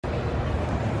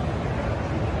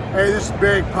Hey, this is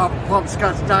Big Papa Pump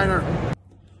Scott Steiner.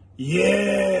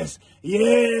 Yes,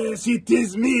 it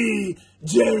is me,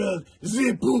 Gerald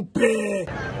the Poupée.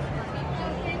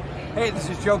 Hey, this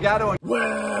is Joe Gatto.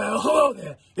 Well, hello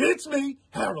there. It's me,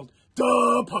 Harold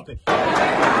the Puppet.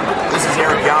 This is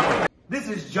Eric Young. This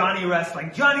is Johnny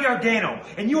Wrestling, Johnny Ardano,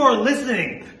 and you are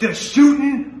listening to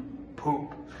Shootin'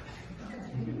 Poop.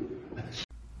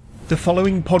 The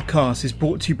following podcast is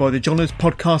brought to you by the Johners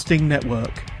Podcasting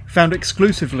Network, found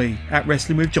exclusively at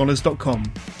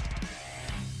WrestlingWithJohners.com.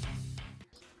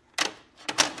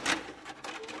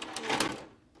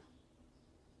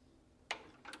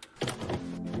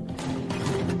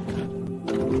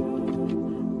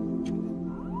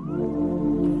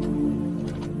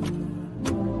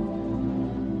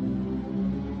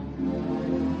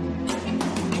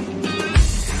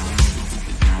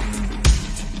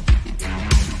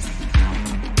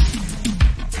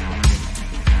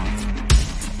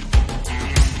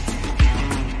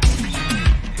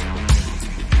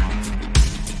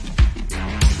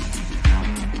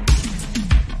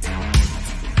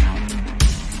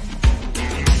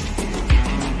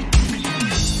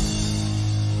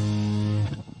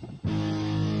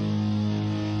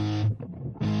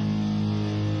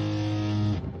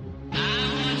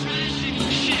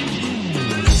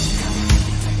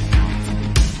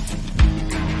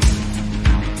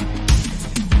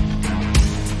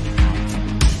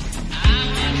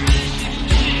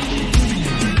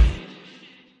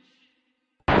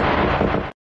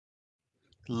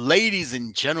 Ladies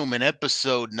and gentlemen,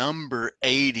 episode number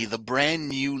 80, the brand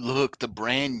new look, the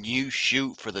brand new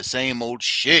shoot for the same old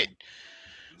shit.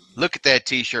 Look at that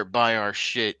t-shirt, buy our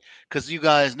shit, because you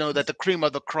guys know that the cream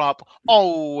of the crop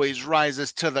always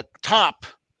rises to the top.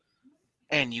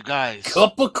 And you guys,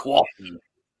 Cup of coffee.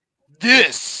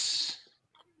 This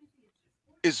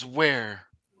is where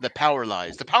the power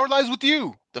lies. The power lies with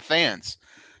you, the fans.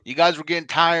 You guys were getting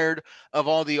tired of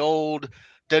all the old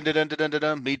dun dun dun dun dun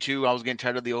dun. Me too. I was getting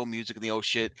tired of the old music and the old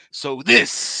shit. So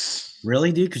this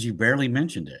really, dude, because you barely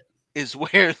mentioned it, is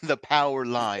where the power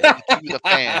lies with you, the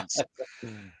fans.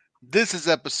 This is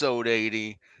episode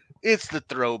 80. It's the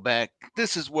throwback.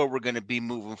 This is where we're going to be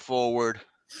moving forward.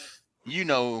 You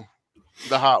know,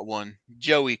 the hot one,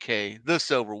 Joey K, the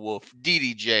Silver Wolf,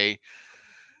 DDJ.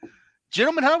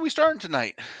 Gentlemen, how are we starting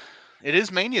tonight? It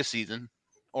is Mania season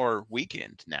or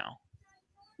weekend now.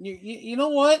 You know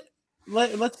what?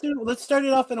 Let's start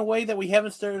it off in a way that we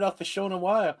haven't started off the show in a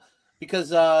while,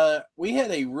 because we had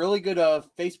a really good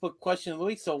Facebook question of the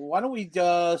week. So why don't we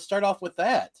start off with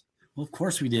that? Well, of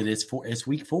course we did. It's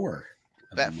week 4.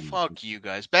 Fuck you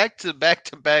guys. Back to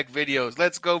back videos.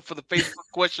 Let's go for the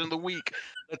Facebook question of the week.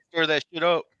 Let's stir that shit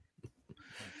up.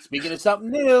 Speaking of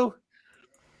something new,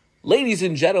 ladies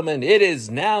and gentlemen, it is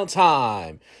now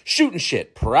time. Shootin'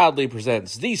 Shit proudly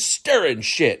presents the Stirrin'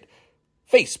 Shit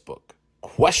Facebook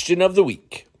question of the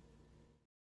week.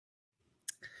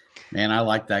 Man, I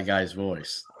like that guy's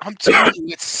voice. I'm telling you,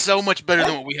 it's so much better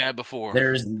than what we had before.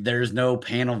 There's no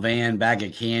panel van, bag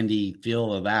of candy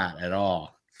feel of that at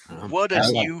all. What do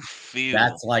you feel?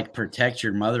 That's like protect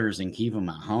your mothers and keep them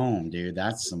at home, dude.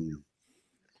 That's some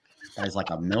guy's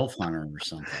like a MILF hunter or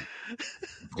something.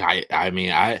 I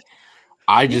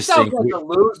just think like a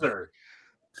loser.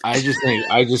 I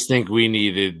just think we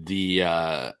needed the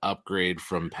upgrade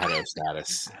from pedo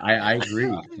status. I agree.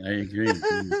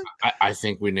 I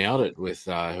think we nailed it with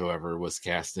whoever was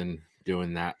casting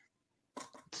doing that.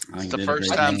 It's the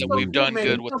first time that we've done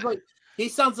good with it. He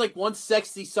sounds like one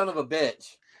sexy son of a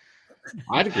bitch.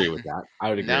 I'd agree with that. I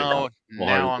would agree. Now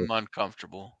I'm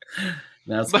uncomfortable.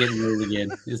 Now it's getting weird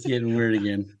again. It's getting weird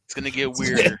again. It's gonna get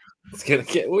weirder. It's gonna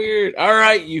get weird. All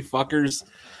right, you fuckers.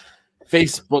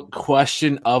 Facebook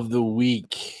question of the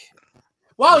week.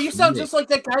 Wow, you sound just like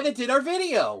that guy that did our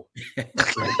video.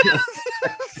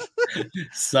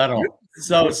 Subtle.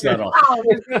 So subtle.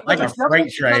 Like a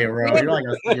freight train, bro.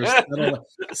 You're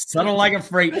subtle like a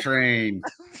freight train.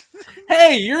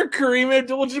 Hey, you're Kareem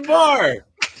Abdul-Jabbar.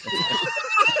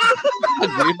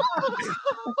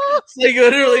 It's like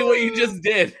literally what you just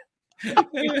did.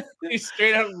 You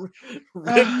straight out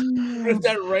ripped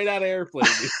that right out of Airplane.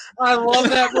 I love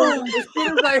that movie. As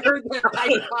soon as I heard that,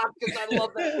 I popped because I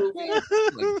love that movie.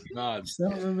 Oh my God,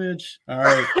 son of a bitch! All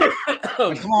right,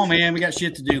 come on, man. We got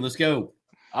shit to do. Let's go.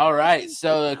 All right.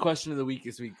 So the question of the week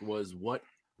this week was, what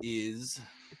is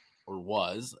or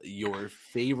was your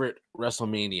favorite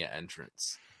WrestleMania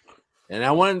entrance? And I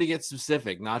wanted to get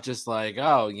specific, not just like,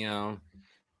 oh, you know,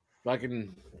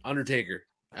 fucking Undertaker.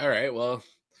 All right, well,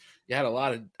 you had a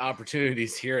lot of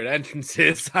opportunities here at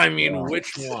entrances. I mean,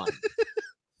 which one?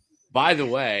 By the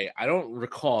way, I don't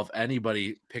recall if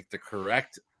anybody picked the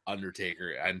correct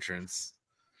Undertaker entrance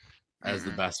as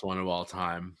the best one of all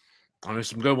time. There's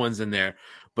some good ones in there,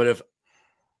 but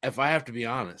if I have to be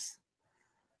honest,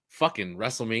 fucking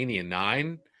WrestleMania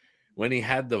 9 when he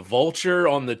had the vulture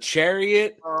on the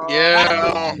chariot.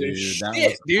 Yeah,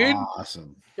 dude.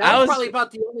 Awesome. That was probably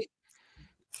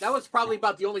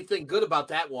about the only thing good about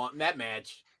that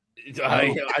match.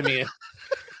 I mean,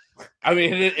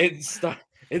 it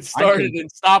started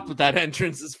and stopped with that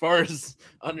entrance as far as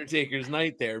Undertaker's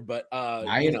night there, but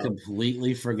I had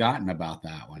completely forgotten about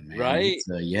that one, man. Right?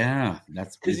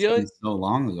 That's been so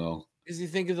long ago. Because you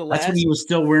think of the last, that's when he was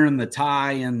still wearing the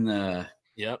tie and the.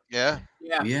 Yep. Yeah.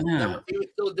 He was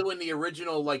still doing the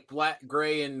original like black,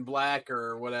 gray, and black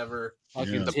or whatever.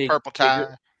 The purple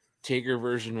tie. Taker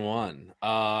version 1.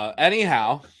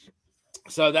 Anyhow,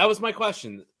 so that was my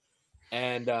question,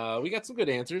 and we got some good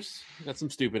answers. We got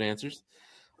some stupid answers.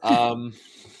 Might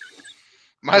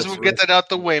as well get that out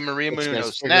the way, Maria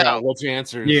Menounos. Now, which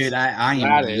answers? Dude, I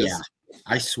am. Yeah,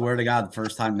 I swear to God,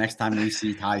 next time we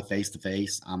see Ty face to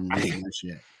face, I'm losing my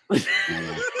shit.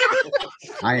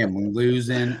 I am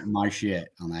losing my shit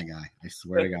on that guy. I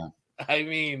swear to God. I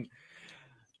mean,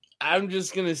 I'm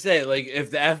just gonna say, like,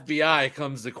 if the FBI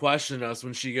comes to question us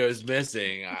when she goes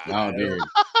missing, dude,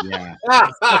 yeah,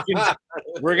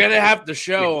 we're gonna have to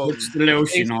show puts the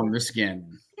lotion on the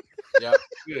skin. Yep.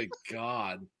 Good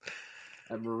God.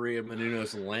 That Maria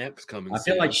Menounos lamp's coming. I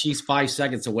feel like she's 5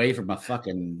 seconds away from a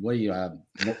fucking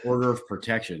order of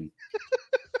protection.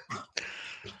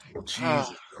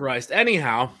 Jesus Christ.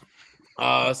 Anyhow,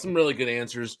 some really good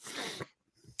answers.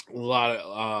 A lot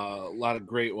of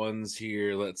great ones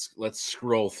here. Let's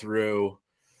scroll through.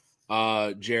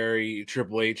 Jerry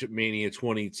Triple H at Mania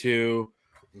 22.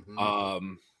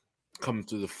 Coming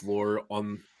through the floor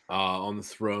on the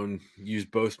throne. Use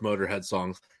both Motorhead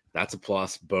songs. That's a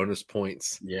plus. Bonus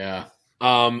points. Yeah.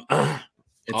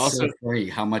 It's also so funny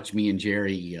how much me and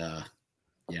Jerry.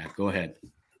 Go ahead.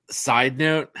 Side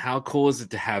note: how cool is it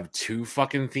to have 2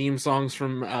 fucking theme songs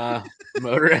from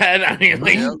Motorhead? I mean,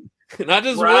 like, not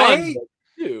just one, but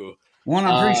 2. One,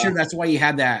 I'm pretty sure that's why you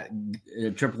had that.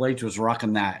 Triple H was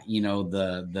rocking that. He had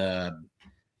the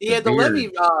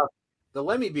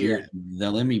Lemmy beard. Yeah, the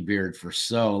Lemmy beard for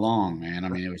so long, man. I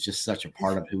mean, it was just such a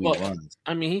part of who he was.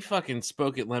 I mean, he fucking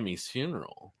spoke at Lemmy's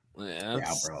funeral. Yeah,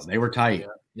 bro, they were tight.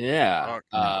 Yeah.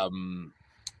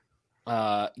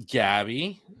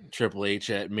 Gabby, Triple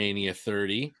H at Mania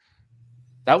 30.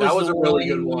 That was a really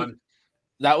good one.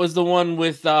 That was the one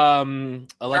with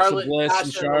Alexa Bliss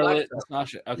and Charlotte and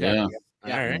Sasha. Okay. Yeah.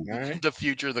 All right. The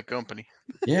future of the company.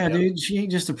 Yeah, dude. She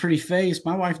ain't just a pretty face.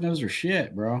 My wife knows her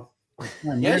shit, bro.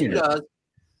 Yeah, she does.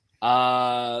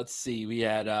 Let's see. We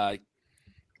had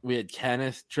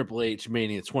Kenneth, Triple H,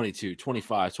 Mania 22,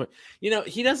 25, 20.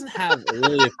 He doesn't have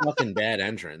really a fucking bad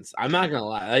entrance. I'm not gonna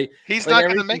lie. He's not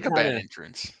gonna make a bad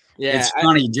entrance. Yeah, it's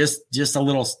funny. Just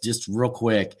real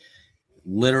quick.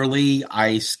 Literally,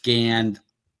 I scanned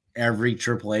every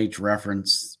Triple H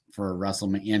reference for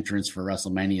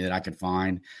WrestleMania that I could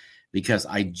find because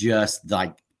I just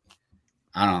I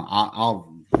don't know.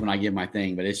 I'll when I get my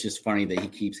thing, but it's just funny that he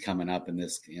keeps coming up in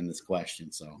this question.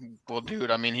 So, well,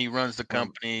 dude, I mean, he runs the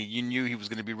company. You knew he was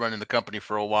going to be running the company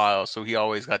for a while, so he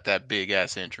always got that big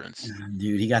ass entrance.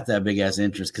 Dude, he got that big ass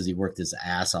entrance because he worked his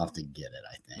ass off to get it.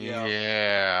 I think.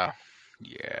 Yeah.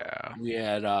 We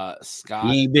had Scott.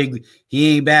 He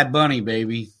ain't Bad Bunny,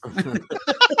 baby.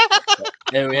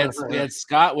 Yeah, we had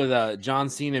Scott with John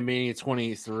Cena Mania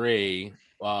 23.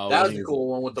 That was a cool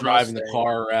one with the driving Mustang. the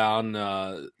car around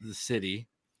the city,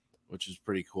 which is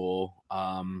pretty cool.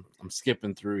 I'm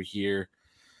skipping through here.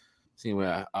 See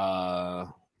what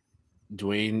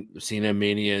Dwayne Cena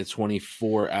Mania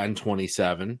 24 and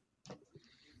 27.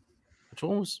 Which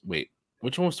one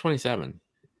was 27?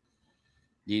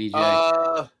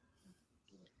 DDJ.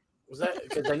 Was that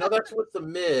because I know that's with the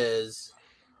Miz?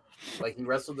 Like he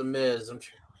wrestled the Miz.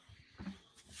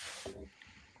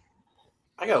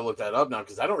 I gotta look that up now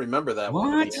because I don't remember that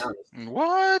one.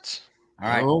 What? All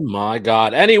right. Oh my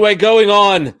God. Anyway, going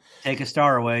on. Take a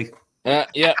star away. Yeah.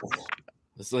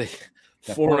 It's like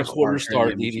That 4.25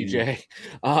 star DDJ.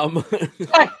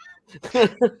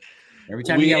 Every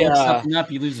time you look something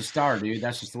up, you lose a star, dude.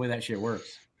 That's just the way that shit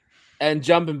works. And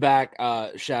jumping back,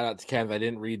 shout out to Kenneth. I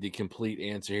didn't read the complete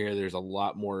answer here. There's a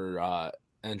lot more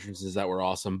entrances that were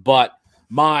awesome, but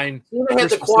mine. They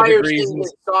had the choir sing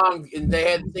this song, and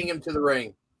they had to sing him to the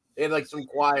ring. They had like some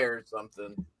choir or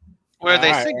something. Where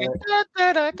they singing? Da,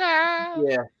 da, da, da.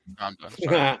 Yeah. I'm done.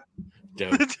 Sorry.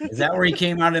 Is that where he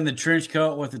came out in the trench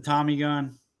coat with the Tommy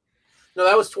gun? No,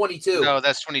 that was 22. No,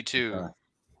 that's 22.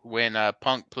 When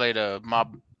Punk played a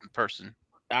mob person.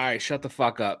 All right, shut the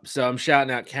fuck up. So I'm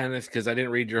shouting out Kenneth because I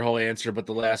didn't read your whole answer, but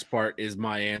the last part is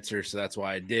my answer, so that's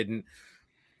why I didn't.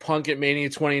 Punk at Mania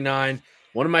 29,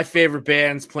 one of my favorite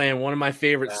bands playing one of my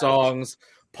favorite songs.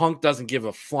 Punk doesn't give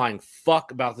a flying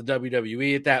fuck about the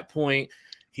WWE at that point.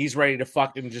 He's ready to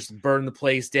fucking just burn the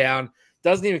place down.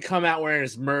 Doesn't even come out wearing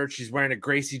his merch. He's wearing a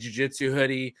Gracie Jiu-Jitsu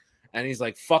hoodie, and he's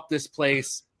like, fuck this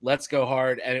place. Let's go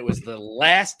hard. And it was the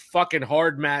last fucking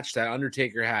hard match that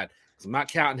Undertaker had. I'm not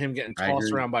counting him getting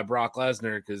tossed around by Brock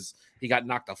Lesnar because he got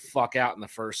knocked the fuck out in the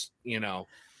first,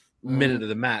 minute of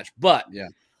the match. But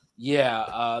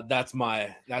that's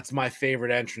my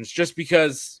favorite entrance, just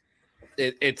because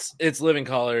it's Living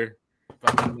Color.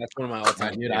 That's one of my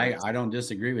all-time. Dude, I don't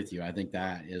disagree with you. I think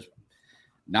that is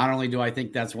not only do I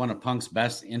think that's one of Punk's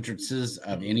best entrances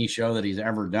of any show that he's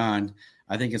ever done.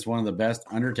 I think it's one of the best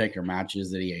Undertaker matches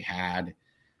that he had.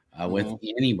 With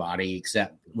anybody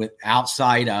except with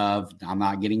outside of, I'm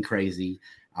not getting crazy,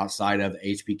 outside of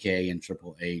HBK and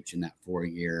Triple H in that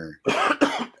 4-year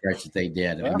stretch that they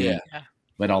did.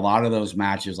 But a lot of those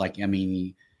matches,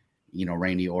 Randy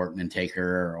Orton and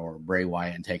Taker or Bray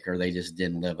Wyatt and Taker, they just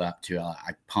didn't live up to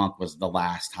Punk was the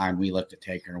last time we looked at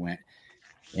Taker and went,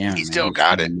 yeah, he still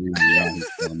got it. Yeah, he's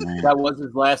still the man. That was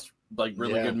his last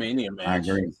really good Mania match. I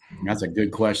agree. That's a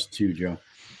good question too, Joe.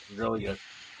 Really good.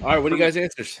 All right, what do you guys'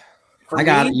 answers? I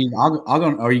got it. I'll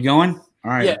go. Are you going?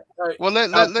 All right. Yeah. All right. Well,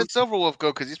 let Silverwolf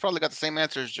go because he's probably got the same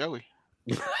answer as Joey.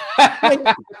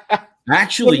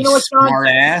 Actually, smart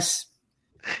ass.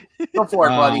 Go for it,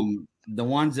 buddy. The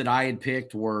ones that I had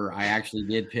picked were I actually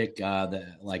did pick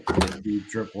the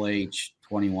Triple H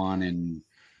 21, and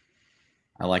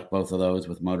I like both of those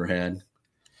with Motorhead.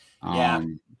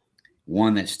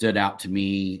 One that stood out to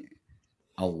me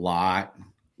a lot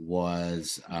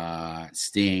was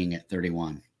Sting at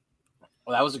 31.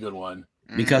 Well, that was a good one.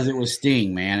 Because it was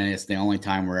Sting, man, and it's the only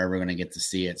time we're ever going to get to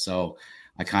see it. So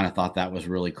I kind of thought that was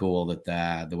really cool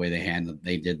that the way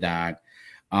they did that.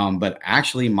 But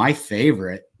actually, my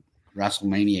favorite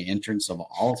WrestleMania entrance of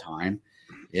all time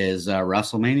is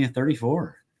WrestleMania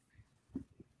 34.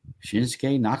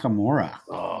 Shinsuke Nakamura.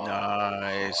 Oh,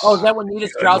 nice. Oh, is that when Nita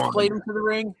Strauss played him to the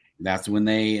ring? That's when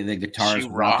the guitarist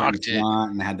rocked on the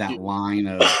front and had that line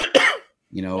of,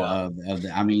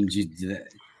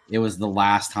 it was the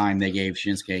last time they gave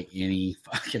Shinsuke any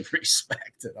fucking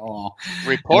respect at all.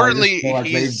 Reportedly,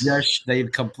 he's just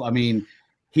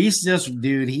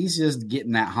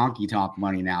getting that honky tonk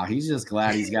money now. He's just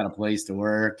glad he's got a place to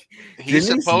work. He's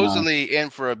supposedly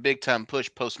in for a big time push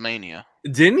post Mania.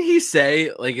 Didn't he say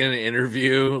in an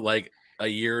interview a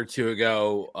year or two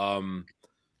ago?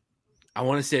 I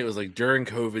want to say it was during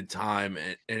COVID time,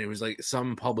 and it was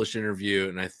some published interview,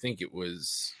 and I think it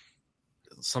was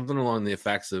something along the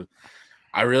effects of,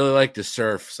 "I really like to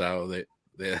surf, so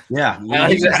I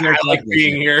like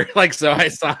being here, so I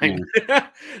signed." Yeah.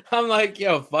 I'm like,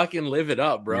 yo, fucking live it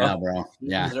up, bro. Yeah, bro.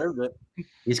 Yeah, he deserved it.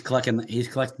 He's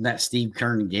collecting that Steve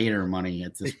Kern Gator money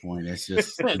at this point. It's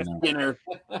just Skinner.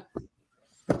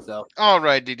 So, all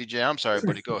right, DDJ. I'm sorry,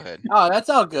 buddy. Go ahead. Oh, that's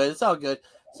all good. It's all good.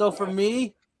 So for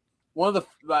me, one of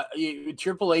the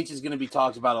Triple H is going to be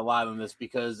talked about a lot on this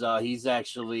because he's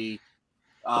actually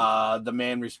the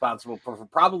man responsible for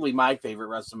probably my favorite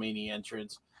WrestleMania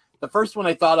entrance. The first one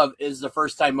I thought of is the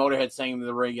first time Motorhead sang in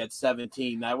the ring at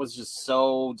 17. That was just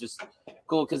so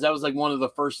cool because that was one of the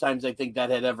first times I think that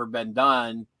had ever been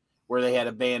done where they had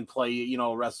a band play,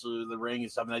 wrestle the ring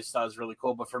and stuff. And I just thought it was really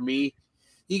cool. But for me,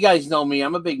 you guys know me,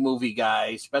 I'm a big movie guy,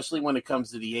 especially when it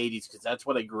comes to the 80s because that's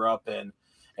what I grew up in.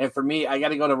 And for me, I got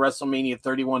to go to WrestleMania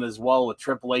 31 as well with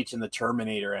Triple H and the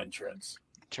Terminator entrance.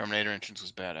 Terminator entrance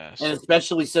was badass. And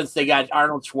especially since they got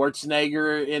Arnold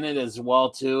Schwarzenegger in it as well,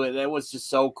 too. It was just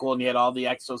so cool. And he had all the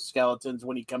exoskeletons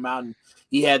when he come out. And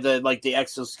he had the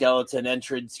exoskeleton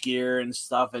entrance gear and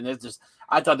stuff. And it just,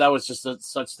 I thought that was just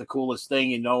such the coolest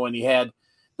thing, and he had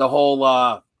the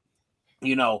whole,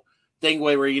 thing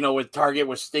where, with Target,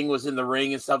 where Sting was in the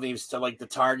ring and stuff. And he was still the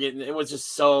target. And it was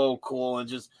just so cool. And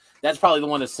just, that's probably the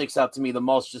one that sticks out to me the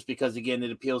most, just because, again,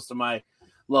 it appeals to my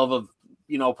love of,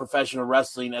 professional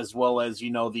wrestling as well as,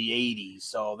 the 80s.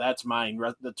 So that's mine,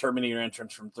 the Terminator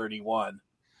entrance from 31.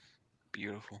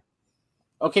 Beautiful.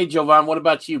 Okay, Jovan, what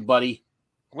about you, buddy?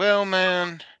 Well,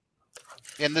 man,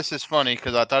 and this is funny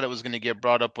because I thought it was going to get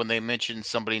brought up when they mentioned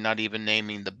somebody not even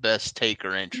naming the best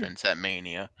Taker entrance at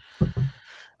Mania.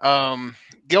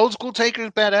 The old school Taker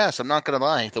is badass. I'm not going to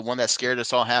lie. The one that scared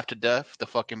us all half to death, the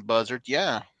fucking buzzard.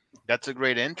 Yeah, that's a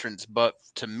great entrance. But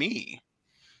to me,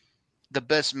 the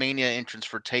best Mania entrance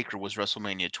for Taker was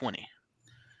WrestleMania 20.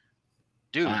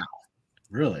 Dude. Wow.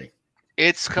 Really?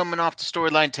 It's coming off the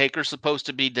storyline Taker's supposed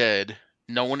to be dead.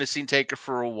 No one has seen Taker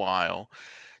for a while.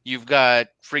 You've got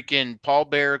freaking Paul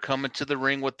Bearer coming to the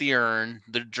ring with the urn.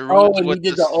 The Druids Oh, and he with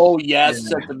did the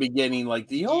yes at the beginning, like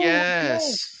the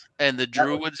yes. And the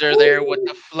Druids are there with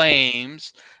the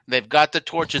flames. They've got the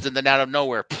torches, and then out of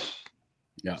nowhere,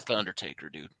 it's the Undertaker,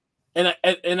 dude. And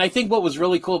I think what was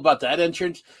really cool about that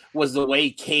entrance was the way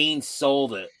Kane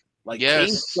sold it. Like Kane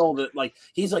sold it. Like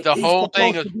he's like the whole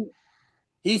thing.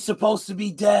 He's supposed to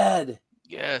be dead.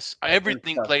 Yes,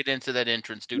 everything played into that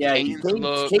entrance, dude. Yeah,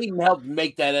 Kane helped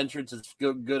make that entrance as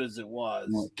good as it was.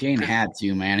 Well, Kane had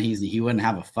to, man. He wouldn't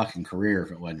have a fucking career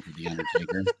if it wasn't for the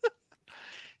Undertaker.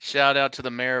 Shout out to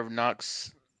the mayor of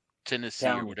Knox, Tennessee,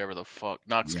 or whatever the fuck,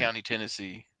 Knox County,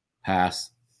 Tennessee. Pass.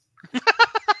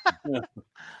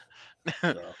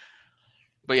 But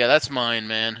yeah, that's mine,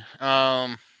 man.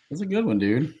 That's a good one,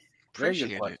 dude.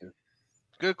 Appreciate it.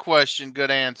 Good question, good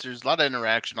answers. A lot of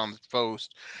interaction on the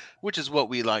post, which is what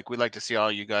we like. We like to see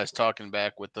all you guys talking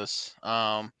back with us.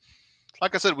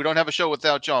 Like I said, we don't have a show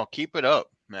without y'all. Keep it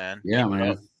up, man. Yeah,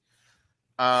 man.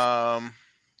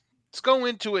 Let's go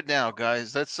into it now,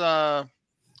 guys. Let's dive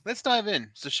in.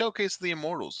 It's the Showcase of the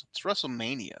Immortals. It's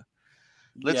WrestleMania.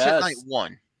 Let's hit night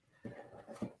one.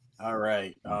 All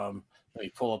right. Let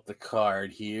me pull up the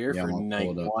card here for night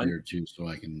pull it up one. here too, so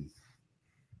I can.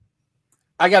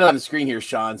 I got it on the screen here,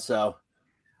 Sean. So,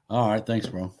 all right, thanks,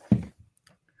 bro.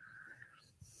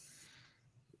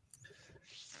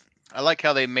 I like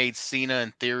how they made Cena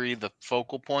and Theory the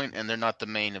focal point, and they're not the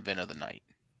main event of the night.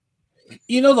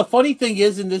 You know, the funny thing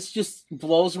is, and this just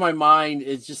blows my mind,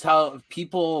 is just how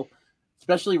people,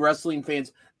 especially wrestling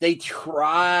fans, they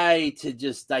try to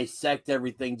just dissect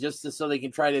everything just so they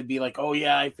can try to be like, oh,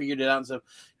 yeah, I figured it out. And stuff.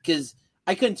 Because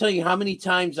I couldn't tell you how many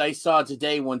times I saw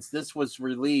today once this was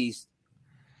released,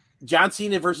 John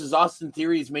Cena versus Austin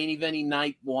Theory's main eventing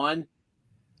night one.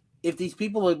 If these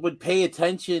people would pay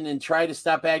attention and try to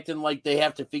stop acting like they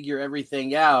have to figure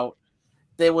everything out,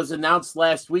 there was announced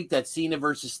last week that Cena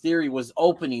versus Theory was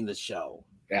opening the show.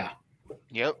 Yeah.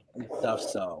 Yep. And stuff.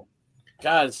 So,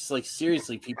 God, it's like,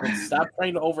 seriously, people stop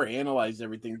trying to overanalyze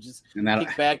everything. Just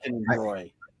kick back and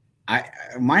enjoy.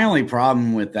 My only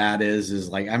problem with that is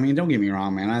like, I mean, don't get me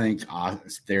wrong, man. I think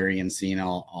Theory and Cena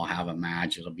will have a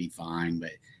match. It'll be fine,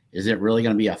 but is it really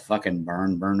going to be a fucking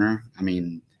burner? I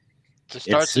mean, to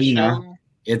start it's the Cena. show,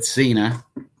 It's Cena.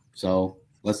 So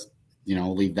let's,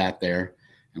 leave that there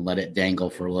and let it dangle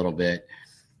for a little bit.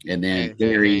 And then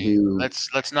Theory,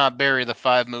 let's not bury the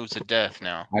 5 moves of death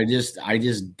now. I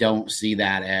just don't see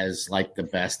that as like the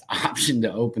best option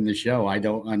to open the show. I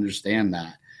don't understand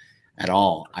that at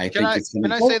all. Can I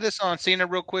say this on Cena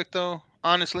real quick though?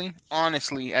 Honestly,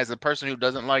 as a person who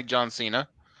doesn't like John Cena,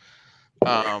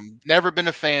 never been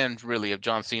a fan really of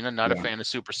John Cena, not a fan of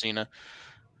Super Cena,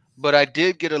 but I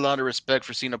did get a lot of respect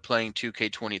for Cena playing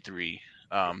 2K23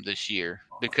 this year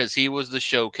because he was the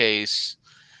showcase.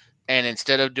 And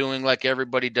instead of doing like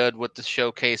everybody did with the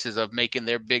showcases of making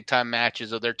their big time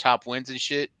matches or their top wins and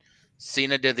shit,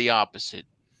 Cena did the opposite.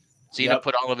 Cena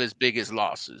put all of his biggest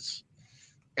losses.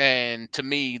 And to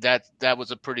me, that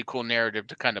was a pretty cool narrative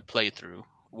to kind of play through,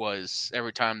 was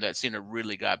every time that Cena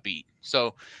really got beat.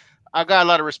 So I got a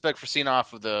lot of respect for Cena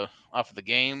off of the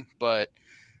game, but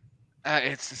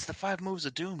it's the 5 moves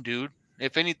of doom, dude.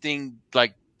 If anything,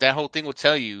 like that whole thing will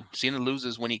tell you, Cena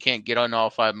loses when he can't get on all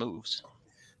 5 moves.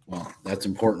 Well, that's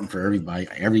important for everybody.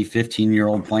 Every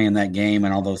 15-year-old playing that game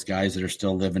and all those guys that are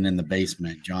still living in the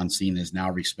basement. John Cena is now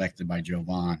respected by Joe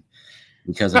Vaughn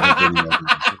because of the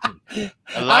video.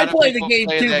 I played the game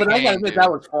too, but I gotta admit that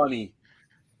was funny.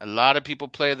 A lot of people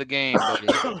play the game,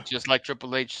 but just like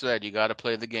Triple H said, you got to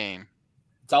play the game.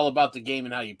 It's all about the game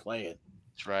and how you play it.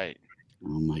 That's right.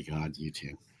 Oh my God, you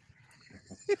too.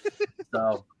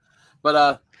 So,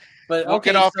 but we'll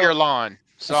get off your lawn.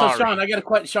 Sorry. So Sean, I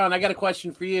got a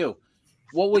question for you.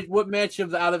 What match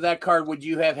out of that card would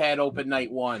you have had open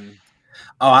night one?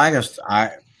 Oh,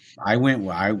 I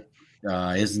went.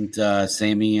 Isn't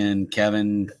Sammy and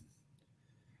Kevin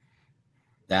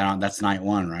that's night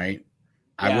one, right?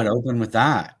 Yeah. I would open with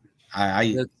that.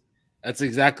 That's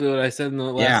exactly what I said in the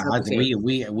last episode.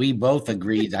 We both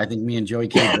agreed. I think me and Joey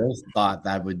K both thought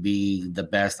that would be the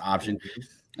best option.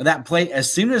 That play,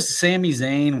 as soon as Sami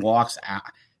Zayn walks out,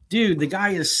 dude, the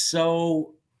guy is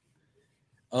so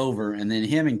over. And then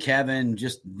him and Kevin,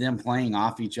 just them playing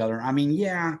off each other. I mean,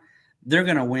 yeah, they're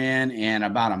going to win. And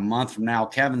about a month from now,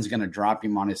 Kevin's going to drop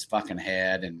him on his fucking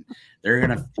head. And they're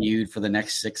going to feud for the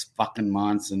next 6 fucking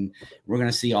months. And we're going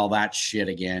to see all that shit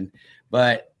again.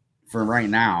 But for right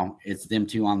now, it's them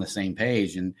two on the same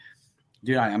page. And,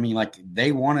 dude, I mean, like,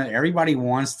 everybody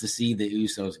wants to see the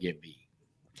Usos get beat.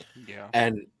 Yeah.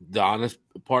 And the honest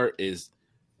part is,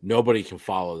 nobody can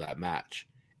follow that match.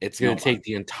 it's going to take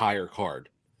the entire card.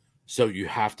 So you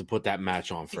have to put that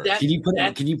match on first. Can you put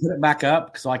it back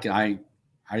up? Because I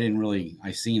didn't really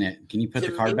seen it. Can you put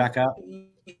the card back up?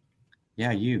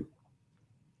 Yeah, you.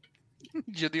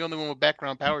 You're the only one with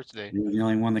background powers today. You're the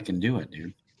only one that can do it,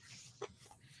 dude.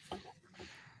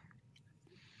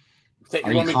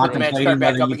 Are you contemplating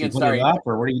whether you can put it up,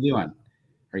 or what are you doing?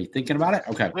 Are you thinking about it?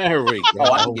 Okay. There we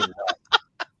go.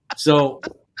 So,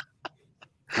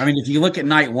 I mean, if you look at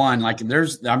night one, but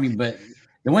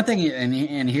the one thing,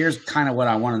 and here's kind of what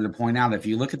I wanted to point out. If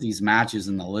you look at these matches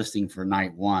in the listing for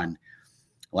night one,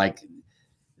 like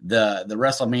the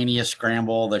WrestleMania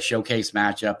Scramble, the showcase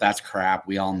matchup, that's crap.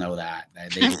 We all know that. They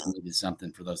just needed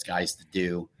something for those guys to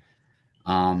do.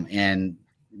 And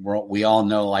we all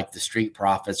know, like, the Street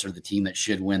Profits are the team that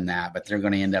should win that, but they're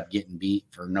going to end up getting beat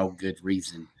for no good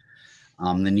reason.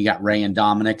 Then you got Ray and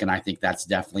Dominic, and I think that's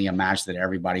definitely a match that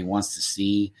everybody wants to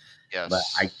see. Yes. But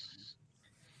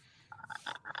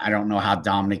I don't know how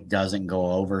Dominic doesn't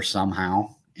go over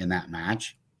somehow in that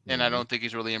match. And I don't think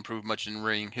he's really improved much in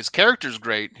ring. His character's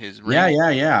great. His ring,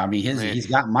 yeah. I mean, he's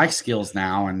got mic skills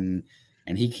now, and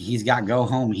he's got go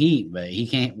home heat, but he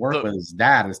can't work with his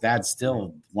dad. His dad's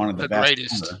still one of the best.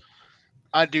 Greatest.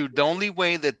 I do. The only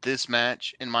way that this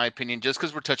match, in my opinion, just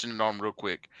because we're touching it on real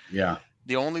quick,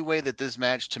 the only way that this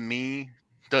match to me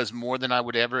does more than I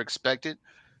would ever expect it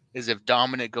is if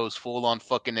Dominic goes full on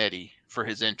fucking Eddie for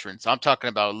his entrance. I'm talking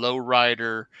about low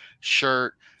rider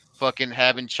shirt, fucking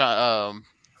having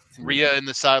Rhea in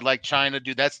the side like China,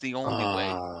 dude. That's the only way.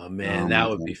 Oh man, that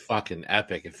would be fucking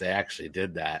epic if they actually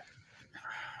did that.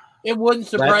 It wouldn't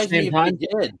surprise me if they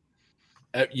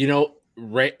did.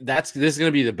 Ray, this is going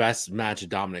to be the best match of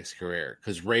Dominic's career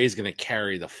because Ray's going to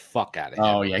carry the fuck out of him.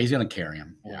 Oh yeah, he's going to carry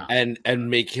him. Yeah, and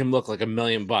make him look like $1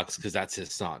 million because that's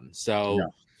his son. So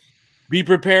be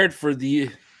prepared for the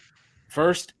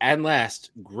first and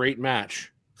last great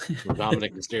match with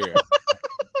Dominic Mysterio.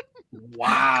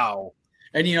 Wow.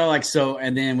 And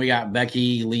and then we got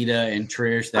Becky, Lita, and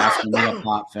Trish. That's going to be a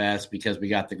pop fest because we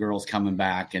got the girls coming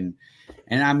back, and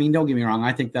I mean, don't get me wrong,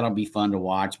 I think that'll be fun to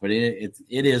watch, but it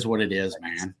is what it is,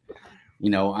 man.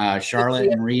 Charlotte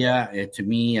and Rhea, to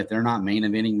me, if they're not main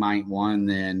eventing night one,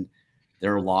 then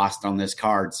they're lost on this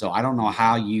card. So I don't know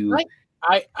how you.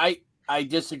 I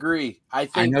disagree. I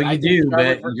know you do,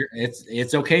 but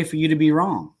it's okay for you to be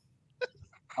wrong.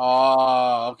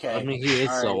 Oh, okay. I mean, he is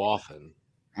so often.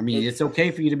 I mean, it's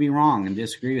okay for you to be wrong and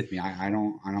disagree with me.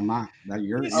 I'm not.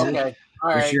 You're okay. All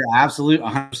right. You're absolute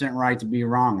 100% right to be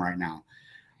wrong right now.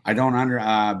 I don't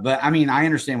but I mean, I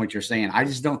understand what you're saying. I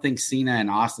just don't think Cena and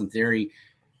Austin Theory,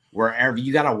 wherever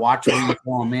you got to watch where you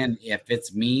throw them in. If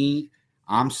it's me,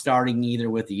 I'm starting either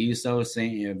with the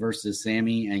Usos versus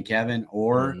Sammy and Kevin,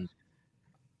 or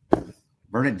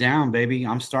burn it down, baby.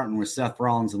 I'm starting with Seth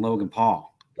Rollins and Logan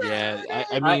Paul. Yeah,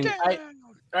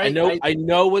 I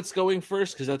know what's going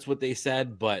first because that's what they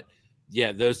said, but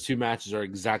yeah, those two matches are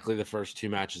exactly the first two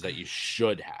matches that you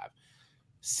should have.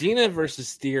 Cena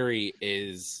versus Theory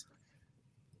is,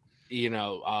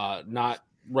 not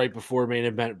right before main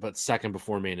event, but second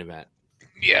before main event.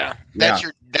 Yeah, that's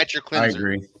your cleanser. I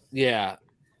agree. Yeah,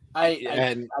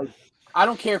 I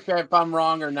don't care if I'm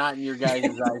wrong or not in your guys'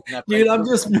 eyes. Dude, I'm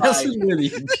just messing with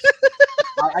you.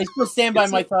 I still stand by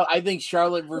my thought. I think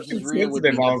Charlotte versus Rhea would be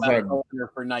the best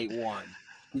opener for night one.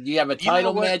 Did you have a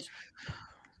title match?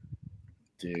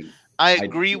 Dude, I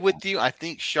agree with you. I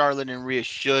think Charlotte and Rhea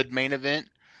should main event,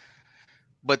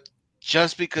 but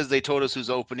just because they told us who's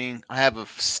opening, I have a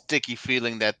sticky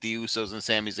feeling that the Usos and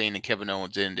Sami Zayn and Kevin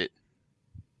Owens end it.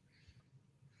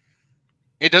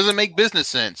 It doesn't make business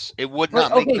sense. It would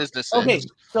not make business sense. Okay,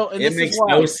 so it makes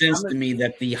no sense to me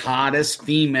that the hottest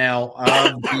female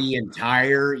of the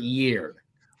entire year,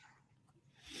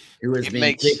 who has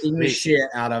been kicking the shit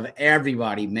out of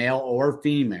everybody, male or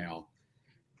female.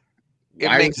 It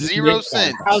makes zero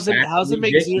sense. How's it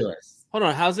make zero? Hold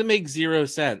on. How's it make 0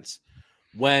 sense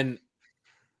when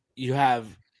you have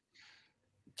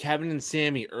Kevin and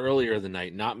Sammy earlier the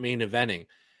night, not main eventing,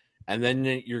 and then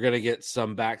you're gonna get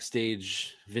some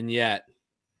backstage vignette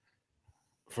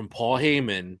from Paul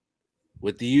Heyman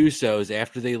with the Usos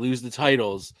after they lose the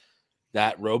titles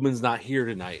that Roman's not here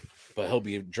tonight, but he'll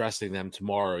be addressing them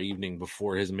tomorrow evening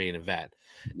before his main event.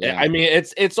 Yeah. I mean,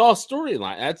 it's all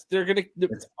storyline.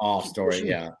 It's all story.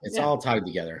 Yeah, it's all tied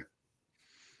together.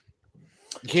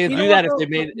 You can't do that if they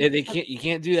made it. They can't. You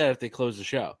can't do that if they close the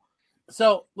show.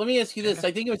 So let me ask you this: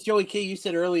 I think it was Joey K. You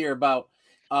said earlier about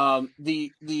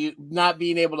the not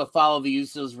being able to follow the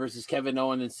Usos versus Kevin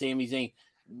Owens and Sami Zayn.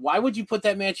 Why would you put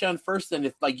that match on first then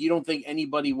if you don't think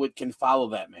anybody can follow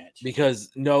that match?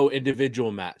 Because no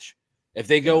individual match. If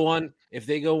they go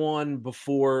on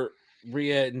before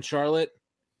Rhea and Charlotte,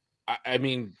 I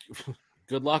mean,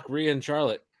 good luck, Rhea and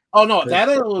Charlotte. Oh no, that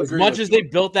I will As agree much with as you. they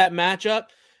built that match up,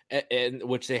 and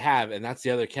which they have, and that's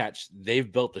the other catch. They've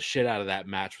built the shit out of that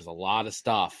match with a lot of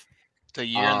stuff. It's a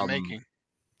year in the making.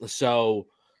 So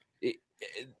it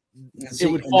See,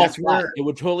 would fall that's flat. where- It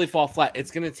would totally fall flat.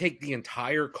 It's going to take the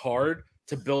entire card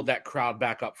to build that crowd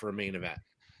back up for a main event.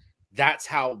 That's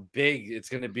how big it's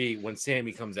going to be when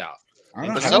Sammy comes out. I The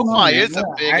don't know, SoFi man. is a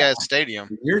big ass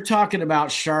stadium. You're talking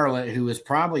about Charlotte, who is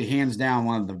probably hands down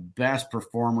one of the best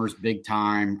performers, big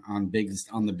time on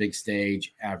the big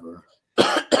stage ever.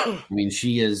 I mean,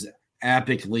 she is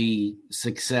epically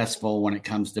successful when it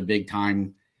comes to big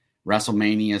time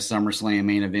WrestleMania, SummerSlam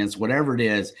main events, whatever it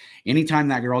is. Anytime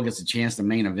that girl gets a chance to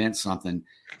main event something,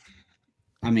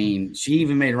 I mean, she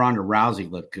even made Ronda Rousey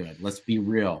look good. Let's be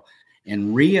real.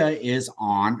 And Rhea is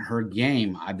on her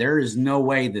game. There is no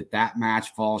way that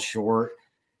match falls short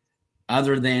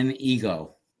other than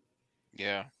ego.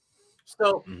 Yeah.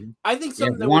 So I think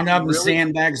something If that one would of be them really-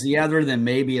 sandbags the other, then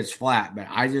maybe it's flat. But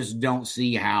I just don't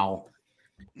see how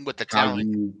With the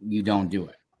talent. you don't do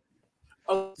it.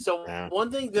 Oh, so one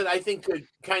thing that I think could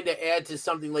kind of add to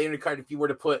something later in the card, if you were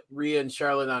to put Rhea and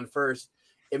Charlotte on first,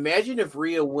 imagine if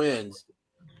Rhea wins,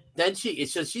 then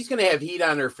she's going to have heat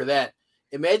on her for that.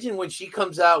 Imagine when she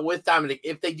comes out with Dominic,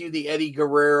 if they do the Eddie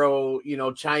Guerrero,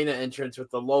 China entrance with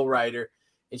the lowrider,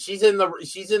 and she's in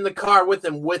the car with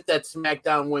him with that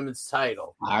SmackDown Women's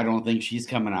title. I don't think she's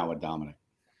coming out with Dominic.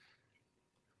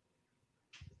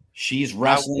 She's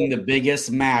wrestling the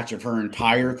biggest match of her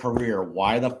entire career.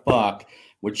 Why the fuck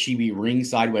would she be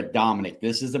ringside with Dominic?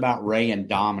 This is about Ray and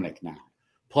Dominic now.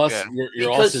 Plus, Yeah. you're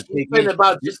Because also she's taking been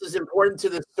about just as important to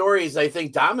the story as I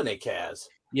think Dominic has.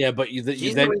 yeah, but She's the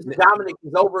reason Dominic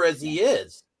is over as he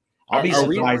is. I'll be Are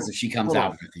we- surprised if she comes Hold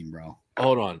out on. with him, bro.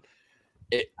 hold on.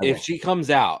 will. If she comes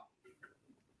out,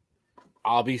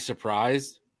 I'll be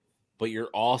surprised. But you're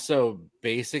also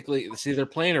basically they're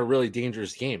playing a really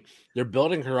dangerous game. They're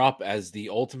building her up as the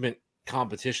ultimate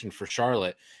competition for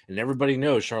Charlotte, and everybody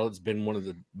knows Charlotte's been one of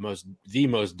the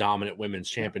most dominant women's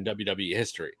champ in WWE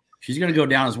history. She's going to go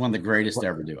down as one of the greatest to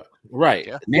ever do it. Right,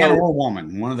 Yeah. Man So- or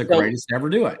woman, one of the so- greatest to ever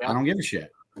do it. I don't give a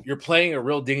shit. you're playing a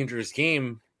real dangerous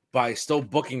game by still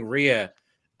booking Rhea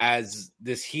as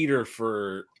this heater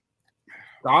for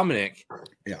Dominic.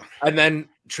 Yeah. And then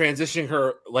transitioning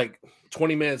her like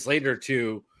 20 minutes later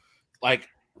to like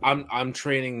I'm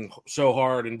training so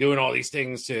hard and doing all these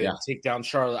things to take down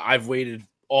Charlotte. I've waited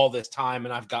all this time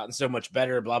and I've gotten so much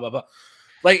better, blah blah blah.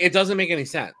 Like it doesn't make any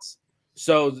sense.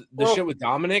 So the shit with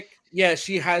Dominic, yeah,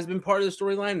 she has been part of the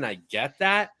storyline and I get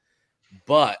that,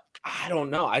 but I don't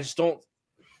know. I just don't.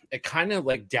 It kind of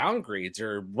like downgrades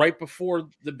her right before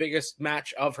the biggest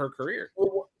match of her career.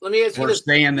 Well, let me ask you We're this.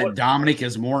 saying that Dominic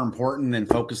is more important than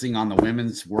focusing on the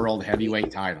women's world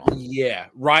heavyweight title. Yeah,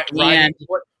 right. And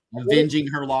What- avenging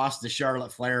her loss to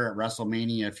Charlotte Flair at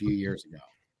WrestleMania a few years ago.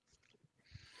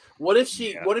 What if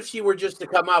she were just to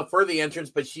come out for the entrance,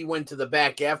 but she went to the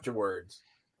back afterwards?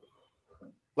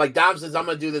 Like Dom says, I'm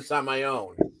going to do this on my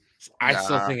own. I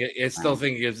still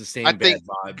think it gives the same I bad think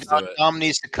vibes to it. Dom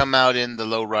needs to come out in the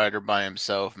lowrider by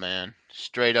himself, man.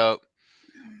 Straight up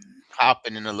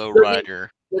hopping in the lowrider.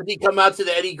 Does he come out to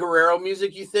the Eddie Guerrero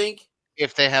music, you think?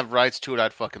 If they have rights to it,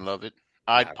 I'd fucking love it.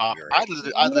 I'd pop. I'd You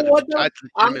know what, though? legitimately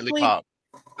Honestly, pop.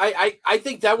 I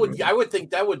think that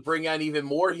would bring on even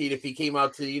more heat if he came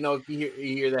out to, if you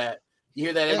hear that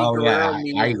Eddie Oh, Guerrero yeah.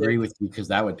 music. I agree with you because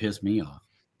that would piss me off.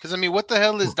 Because I mean, what the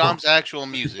hell is Dom's actual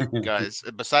music, guys?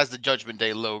 Besides the Judgment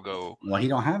Day logo. Well, he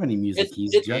don't have any music.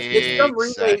 He's It's just some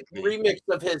Exactly. remix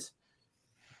of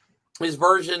his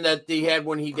version that he had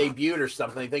when he debuted or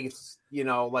something. I think it's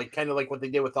like kind of like what they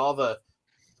did with all the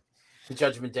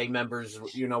Judgment Day members,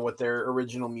 with their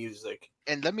original music.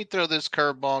 And let me throw this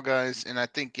curveball, guys, and I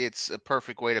think it's a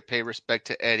perfect way to pay respect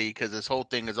to Eddie because this whole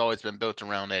thing has always been built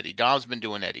around Eddie. Dom's been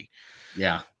doing Eddie.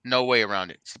 yeah. No way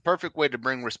around it. It's the perfect way to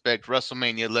bring respect.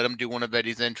 WrestleMania, let him do one of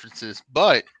Eddie's entrances.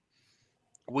 But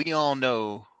we all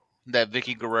know that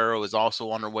Vicky Guerrero is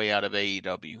also on her way out of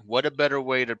AEW. What a better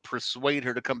way to persuade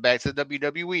her to come back to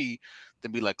WWE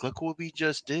than be like, look what we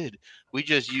just did. We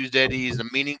just used Eddie as a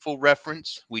meaningful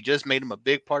reference. We just made him a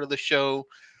big part of the show.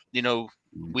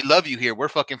 We love you here. We're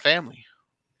fucking family.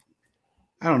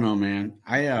 I don't know, man.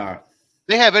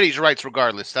 They have Eddie's rights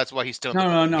regardless. That's why he's still in the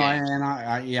No. fucking game. And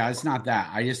I it's not that.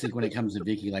 I just think when it comes to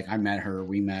Vicky, like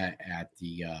we met at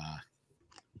the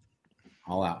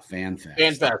All Out Fan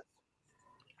Fest.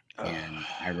 And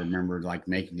I remember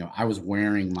I was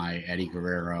wearing my Eddie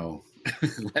Guerrero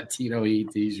Latino E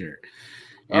t-shirt.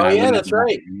 Oh, I yeah, went that's up-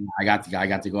 right. I got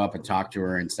to go up and talk to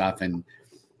her and stuff, and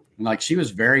like she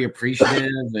was very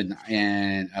appreciative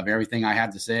and of everything I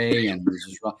had to say, and it was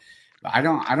just, but I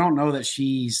don't know that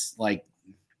she's like.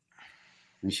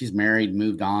 I mean, she's married,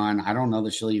 moved on. I don't know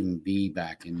that she'll even be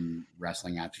back in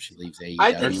wrestling after she leaves AEW.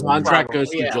 I Her think contract goes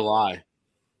probably, through July,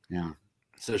 Yeah,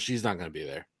 so she's not going to be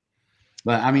there.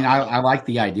 but I mean, I like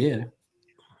the idea.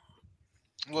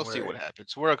 We'll see what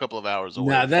happens. We're a couple of hours away.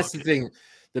 Now that's the Fuck it. thing.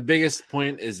 The biggest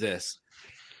point is this: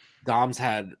 Dom's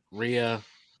had Rhea,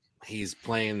 he's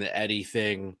playing the Eddie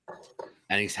thing,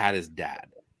 and he's had his dad.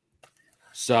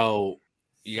 So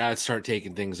you got to start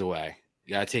taking things away.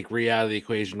 You got to take Rhea out of the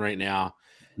equation right now.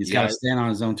 He's You got to gotta- stand on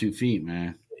his own 2 feet,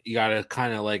 man. You got to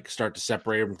kind of like start to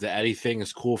separate him. The Eddie thing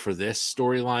is cool for this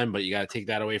storyline, but you got to take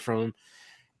that away from him.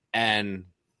 And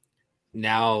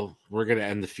now we're gonna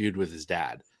end the feud with his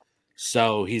dad.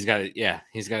 So he's got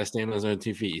to stand on his own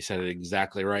 2 feet. You said it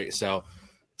exactly right. So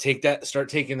start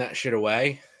taking that shit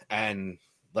away and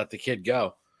let the kid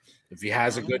go. If he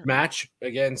has a good match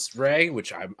against Ray,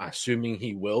 which I'm assuming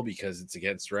he will because it's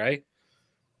against Ray,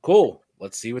 cool.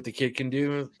 Let's see what the kid can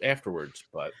do afterwards.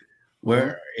 But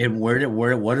What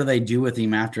do they do with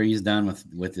him after he's done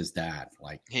with his dad?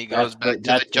 Like He goes back to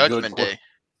that's the a good Judgment point. Day.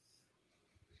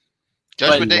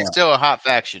 Judgment Day is still a hot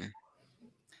faction.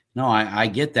 no, I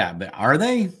get that, but are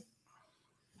they?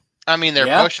 I mean, they're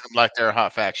Yeah. pushing them like they're a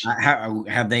hot faction.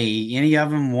 Have they any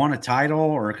of them won a title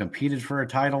or competed for a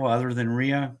title other than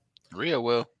Rhea? Rhea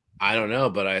will. I don't know.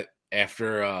 But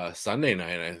after Sunday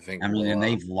night, I think. I mean, and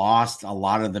they've lost a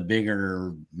lot of the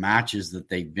bigger matches that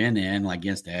they've been in, like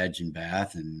against Edge and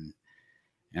Beth and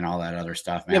all that other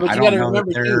stuff. Man. Yeah, but I you don't got to know that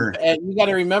remember, they're. too, you got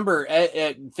to remember,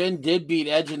 Finn did beat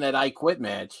Edge in that I Quit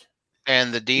match.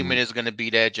 And the Demon is going to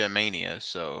beat Edge at Mania,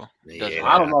 so doesn't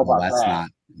I don't know Well, about that's that. not.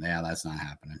 Yeah, that's not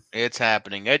happening. it's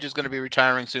happening. Edge is going to be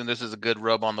retiring soon. This is a good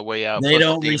rub on the way out. They Plus the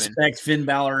don't Demon. respect Finn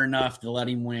Balor enough to let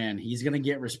him win. He's going to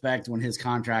get respect when his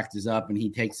contract is up and he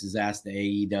takes his ass to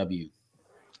AEW.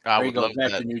 I There he would goes love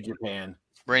back that. to New Japan.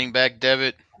 Bring back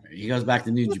Devitt. He goes back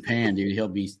to New Japan, dude. He'll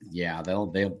be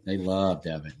they love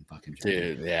Devitt in fucking Japan.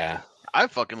 dude, yeah. I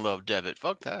fucking love Devitt.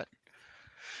 Fuck that.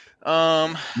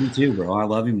 Me too, bro. I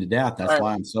love him to death. That's All right.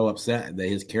 why I'm so upset that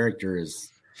his character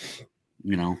is,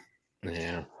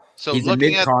 Yeah. So he's a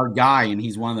looking mid at card guy and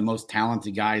he's one of the most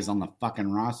talented guys on the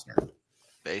fucking roster.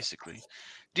 basically,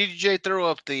 DJ, throw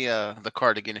up the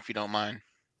card again if you don't mind.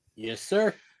 Yes,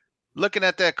 sir. Looking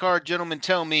at that card, gentlemen,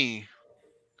 tell me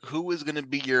who is going to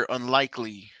be your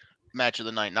unlikely match of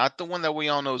the night? Not the one that we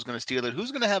all know is going to steal it.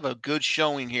 Who's going to have a good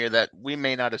showing here that we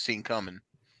may not have seen coming?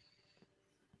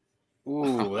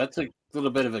 Ooh, that's a little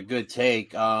bit of a good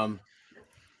take.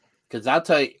 Because I'll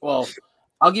tell you, well,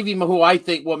 I'll give you who I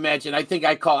think what match, and I think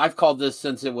I've called this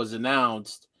since it was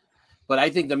announced. But I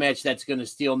think the match that's going to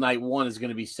steal night one is going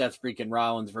to be Seth freaking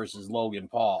Rollins versus Logan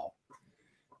Paul.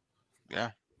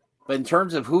 Yeah. But in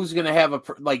terms of who's going to have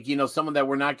someone that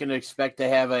we're not going to expect to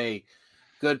have a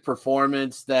good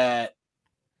performance that,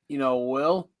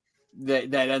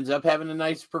 that ends up having a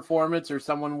nice performance or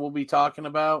someone we'll be talking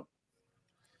about.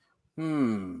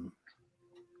 You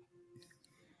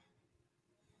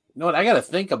know what? I got to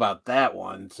think about that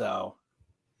one. So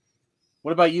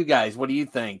what about you guys? What do you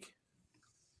think?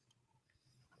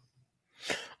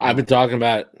 I've been talking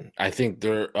about. I think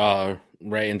they're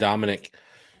Ray and Dominic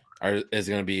is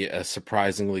going to be a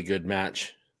surprisingly good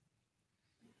match.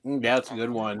 Yeah, that's a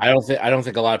good one. I don't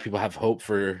think a lot of people have hope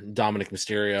for Dominic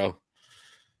Mysterio.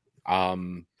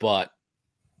 But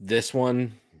this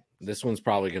one's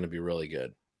probably going to be really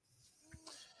good.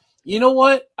 You know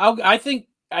what? I think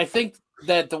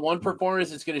that the one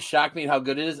performance that's going to shock me and how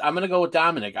good it is, I'm going to go with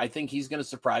Dominic. I think he's going to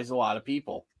surprise a lot of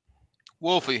people.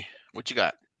 Wolfie, what you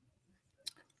got?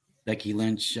 Becky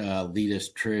Lynch, Lita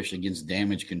Trish against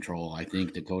Damage Control. I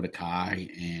think Dakota Kai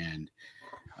and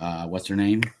what's her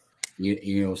name?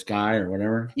 Io Sky or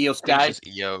whatever. Io Sky.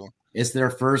 It's their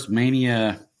first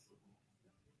Mania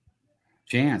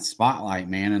chance spotlight,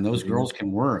 man, and those girls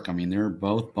can work. I mean, they're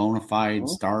both bona fide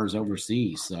stars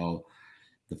overseas. So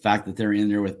the fact that they're in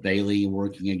there with Bayley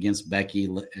working against Becky,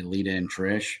 Lita, and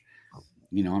Trish,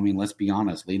 let's be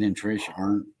honest, Lita and Trish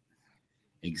aren't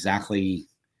exactly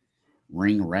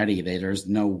ring ready. There's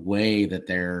no way that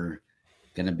they're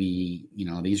going to be,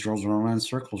 these girls are running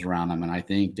circles around them. And I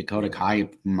think Dakota Kai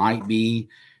might be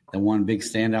the one big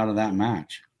standout of that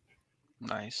match.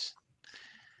 Nice.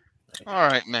 All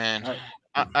right, man.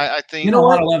 I think a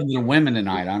lot of love to the women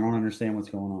tonight. I don't understand what's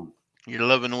going on. You're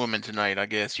loving women tonight, I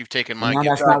guess. You've taken my No,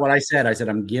 that's not what I said. I said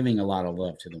I'm giving a lot of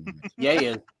love to the women.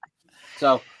 Yeah.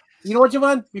 So, you know what,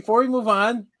 Javon? Before we move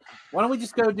on, Why don't we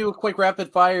just go do a quick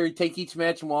rapid fire, take each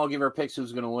match, and we'll all give our picks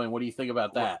who's going to win. What do you think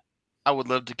about that? I would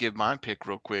love to give my pick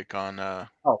real quick on.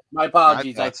 Oh, my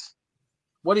apologies. my thoughts.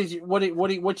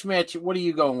 Which match? What are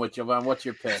you going with, Jovan? What's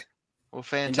your pick? Well,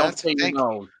 And don't fantastic. say your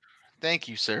nose. Thank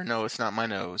you, sir. No, it's not my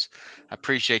nose. I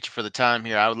appreciate you for the time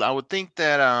here. I would think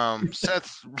that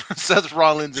Seth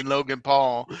Rollins and Logan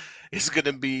Paul is going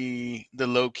to be the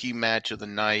low key match of the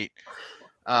night.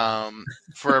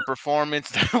 For a performance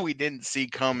that we didn't see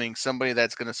coming, somebody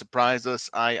that's going to surprise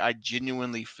us. I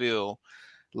genuinely feel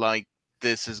like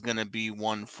this is going to be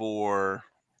one for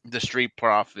the Street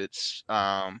Profits,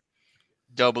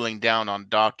 doubling down on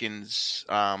Dawkins,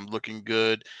 looking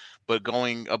good, but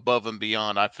going above and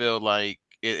beyond. I feel like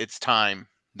it's time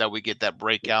that we get that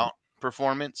breakout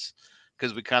performance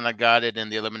because we kind of got it in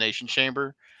the Elimination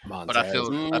Chamber. But I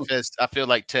feel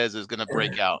like Tez is going to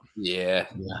break out. Yeah.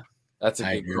 That's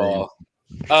a good call.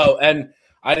 Oh, and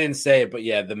I didn't say it, but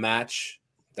yeah, the match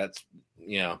that's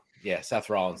Seth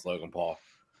Rollins, Logan Paul.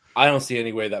 I don't see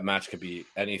any way that match could be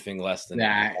anything less than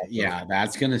that. Yeah,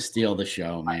 that's gonna steal the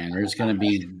show, man. There's gonna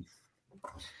be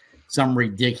some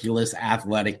ridiculous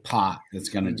athletic pop that's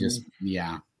gonna just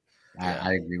I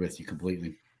agree with you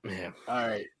completely. Yeah. All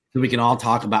right. So we can all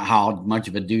talk about how much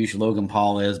of a douche Logan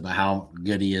Paul is, but how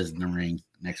good he is in the ring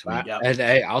next week. And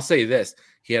hey, I'll say this: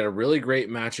 he had a really great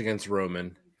match against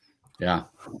Roman. Yeah.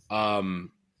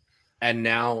 And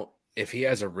now if he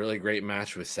has a really great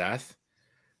match with Seth,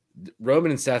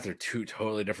 Roman and Seth are two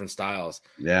totally different styles.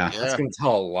 Yeah. That's going to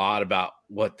tell a lot about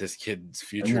what this kid's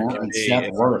future can be.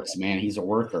 Seth works, man. He's a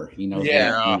worker. He knows.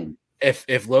 Yeah.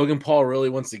 If Logan Paul really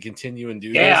wants to continue and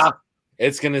do this,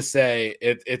 it's going to say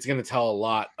it's going to tell a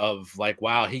lot of like,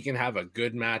 wow, he can have a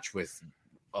good match with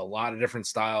a lot of different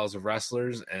styles of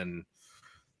wrestlers, and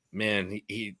man,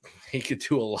 he could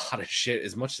do a lot of shit.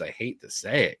 As much as I hate to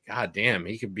say it, god damn,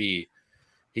 he could be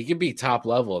top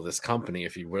level of this company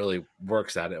if he really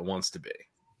works at it and wants to be.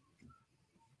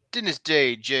 Dennis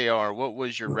Day, JR, what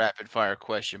was your rapid fire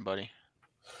question, buddy?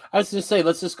 I was going to say,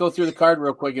 let's just go through the card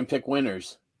real quick and pick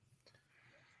winners.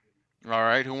 All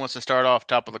right, who wants to start off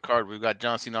top of the card? We've got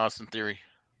John Cena, Austin Theory.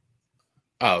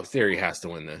 Oh, Theory has to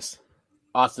win this.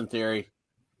 Austin Theory.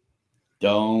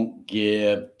 Don't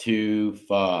give two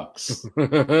fucks.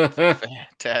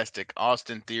 Fantastic.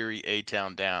 Austin Theory,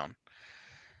 A-Town down.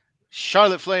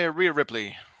 Charlotte Flair, Rhea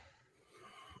Ripley.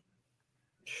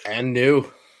 And new.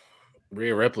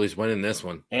 Rhea Ripley's winning this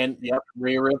one. And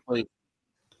Rhea Ripley.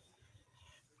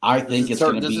 I think it's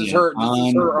going to be an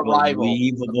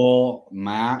unbelievable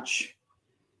match,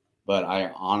 but I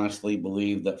honestly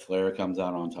believe that Flair comes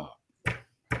out on top.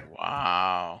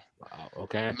 Wow.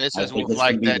 Okay. Mrs. will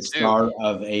like that the too. Start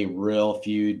of a real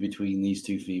feud between these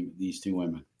two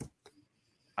women.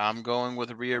 I'm going with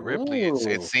Rhea Ripley.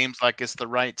 It seems like it's the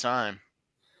right time.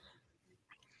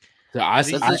 So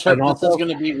this is going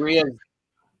to be Rhea.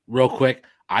 Real quick,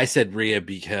 I said Rhea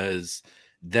because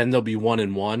then they'll be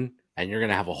 1-1, and you're going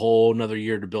to have a whole another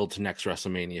year to build to next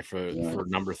WrestleMania for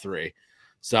number 3.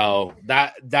 So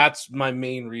that's my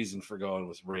main reason for going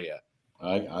with Rhea.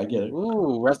 I get it.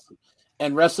 Ooh,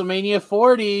 and WrestleMania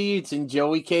 40, it's in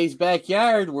Joey K's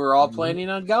backyard. We're all planning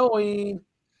on going.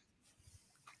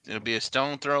 It'll be a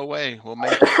stone throw away. We'll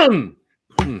make it.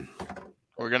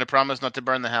 We're going to promise not to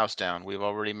burn the house down. We've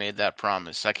already made that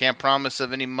promise. I can't promise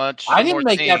of any much. I didn't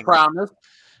make that promise.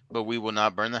 But we will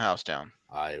not burn the house down.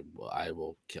 I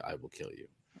will kill you.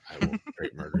 I will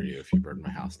straight murder you if you burn my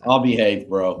house down. I'll behave,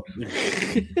 bro.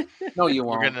 No, you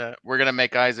won't. We're gonna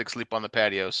make Isaac sleep on the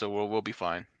patio, so we'll be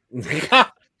fine.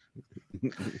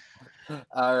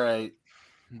 All right.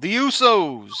 The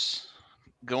Usos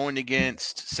going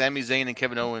against Sami Zayn and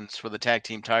Kevin Owens for the tag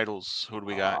team titles. Who do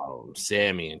we got? Oh,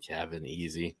 Sammy and Kevin,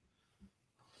 easy.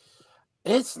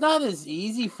 It's not as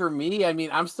easy for me. I mean,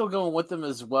 I'm still going with them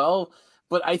as well.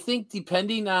 But I think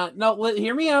depending on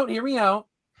hear me out.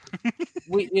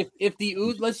 If the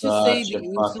let's just say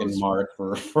the fucking mark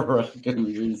for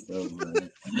Usos.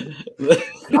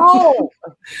 No,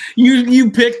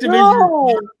 you picked him.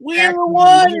 No, we were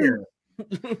one.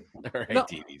 All right, no.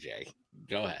 TDJ,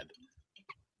 go ahead.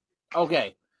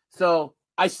 Okay, so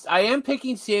I am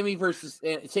picking Sammy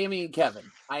and Kevin.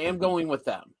 I am going with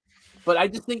them, but I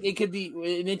just think it could be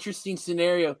an interesting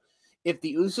scenario. If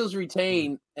the Usos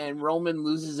retain and Roman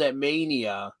loses at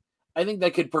Mania, I think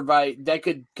that could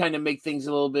kind of make things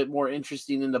a little bit more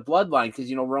interesting in the bloodline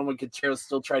because Roman could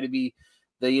still try to be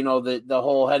the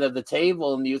whole head of the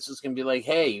table, and the Usos can be like,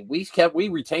 "Hey, we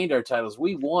retained our titles,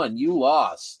 we won, you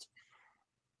lost."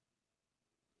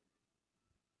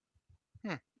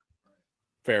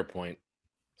 Fair point.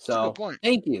 So point.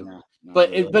 Thank you,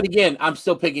 but again, I'm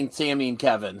still picking Sammy and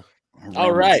Kevin.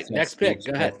 All right, next pick.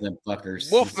 Go ahead. Them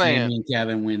fuckers. Wolfman. Me and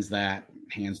Kevin wins that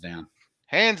hands down.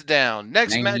 Hands down.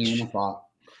 Next Ain't match, even a thought.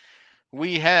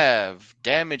 we have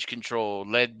Damage Control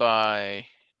led by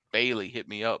Bailey. Hit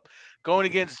me up. Going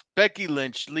against Becky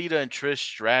Lynch, Lita, and Trish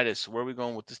Stratus. Where are we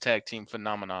going with this tag team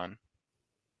phenomenon?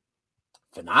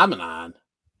 Phenomenon,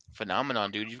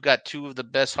 Dude. You've got two of the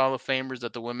best Hall of Famers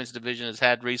that the women's division has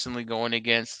had recently going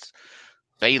against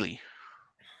Bailey.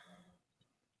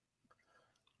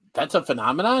 that's a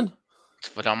phenomenon. It's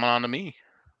a phenomenon to me.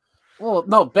 Well,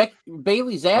 no,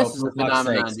 Bailey's ass is for a fuck's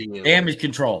phenomenon sakes. to you. Damage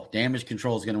Control. Damage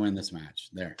Control is going to win this match.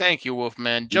 There. Thank you,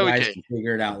 Wolfman. You Joey guys K. can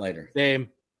figure it out later. Same.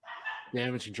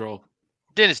 Damage Control.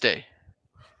 Dennis Day.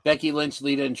 Becky Lynch,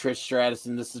 Lita, and Trish Stratus,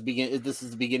 and this is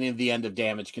the beginning of the end of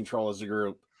Damage Control as a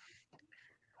group.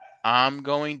 I'm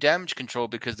going Damage Control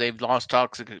because they've lost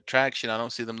Toxic Attraction. I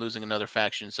don't see them losing another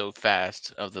faction so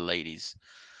fast of the ladies.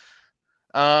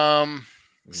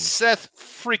 Seth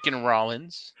freaking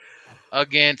Rollins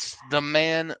against the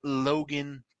man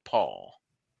Logan Paul.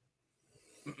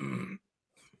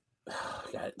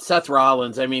 God, Seth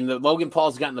Rollins. I mean, Logan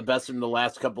Paul's gotten the best of him the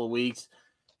last couple of weeks.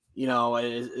 You know,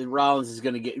 Rollins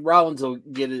will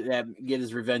get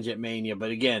his revenge at Mania. But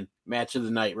again, match of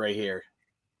the night right here.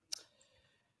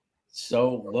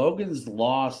 So Logan's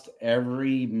lost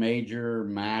every major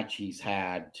match he's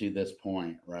had to this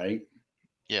point, right?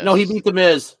 Yes. No, he beat The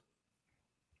Miz.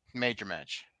 Major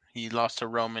match. He lost to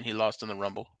Roman. He lost in the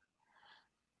Rumble.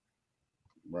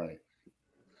 Right.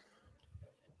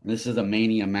 This is a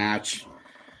Mania match.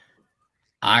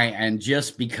 And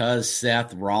just because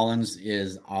Seth Rollins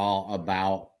is all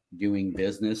about doing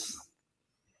business,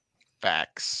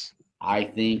 Facts. I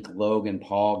think Logan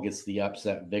Paul gets the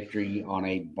upset victory on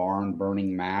a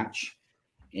barn-burning match,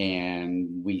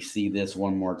 and we see this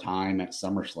one more time at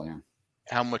SummerSlam.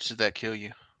 How much did that kill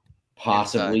you?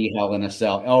 Possibly Hell in a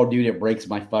Cell. Oh, dude, it breaks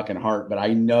my fucking heart. But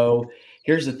I know,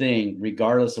 here's the thing,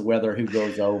 regardless of who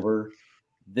goes over,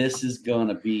 this is going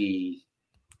to be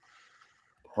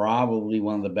probably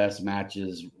one of the best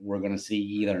matches we're going to see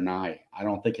either night. I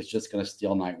don't think it's just going to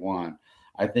steal night one.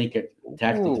 I think it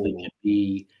technically could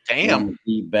be one of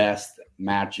the best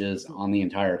matches on the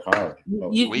entire card. You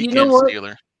know what?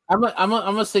 Stealer. I'm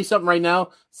gonna say something right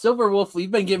now. Silver Wolf,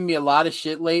 you've been giving me a lot of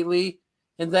shit lately,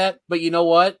 and that. But you know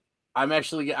what?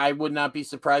 I would not be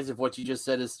surprised if what you just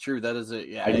said is true. That is it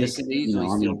could easily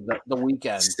steal the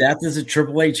weekend. Seth is a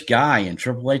Triple H guy, and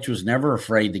Triple H was never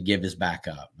afraid to give his back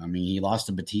up. I mean, he lost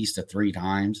to Batista 3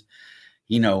 times.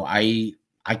 You know,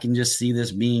 I can just see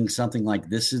this being something like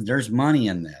this. There's money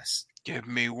in this. Give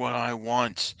me what I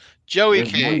want. Joey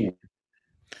K.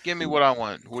 Give me what I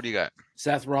want. What do you got?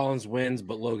 Seth Rollins wins,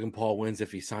 but Logan Paul wins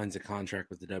if he signs a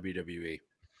contract with the WWE.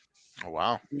 Oh,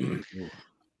 wow.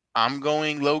 I'm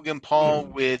going Logan Paul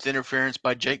with interference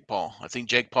by Jake Paul. I think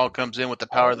Jake Paul comes in with the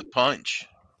power of the punch.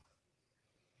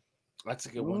 That's a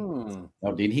good one.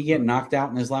 Oh, did he get knocked out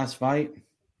in his last fight?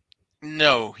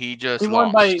 No, he just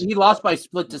he lost by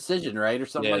split decision, right? Or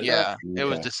something like that. Yeah, it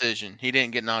was decision. He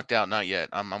didn't get knocked out, not yet.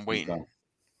 I'm waiting. Okay.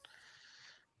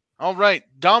 All right,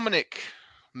 Dominic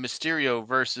Mysterio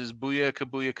versus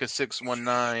Booyaka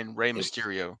 619 Rey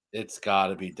Mysterio. It's got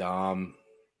to be Dom.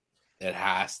 It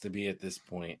has to be at this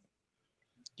point.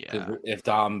 Yeah. If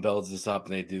Dom builds this up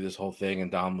and they do this whole thing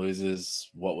and Dom loses,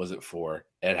 what was it for?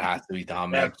 It has to be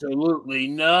Dominic. Absolutely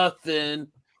nothing.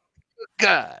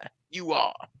 God, you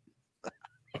are.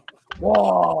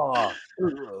 Whoa.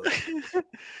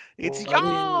 It's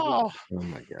y'all. Oh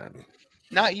my God.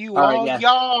 Not you all,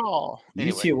 y'all.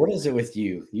 Anyway. You two, what is it with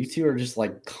you? You two are just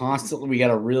like constantly, we got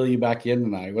to reel you back in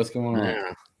tonight. What's going on?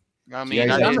 Yeah. I mean,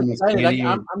 I'm excited.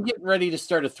 I'm getting ready to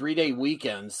start a 3-day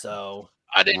weekend, so.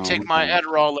 I didn't take my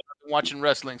Adderall. I've been watching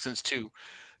wrestling since 2.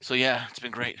 So, yeah, it's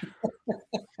been great.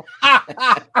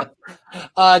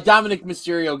 Dominic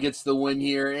Mysterio gets the win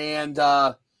here, and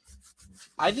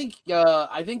I think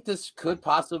this could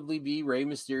possibly be Rey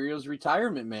Mysterio's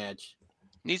retirement match.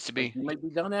 Needs to be. He might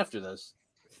be done after this.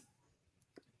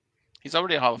 He's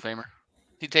already a Hall of Famer.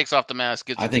 He takes off the mask,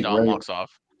 gets the Dom, walks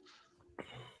off.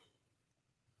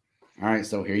 All right,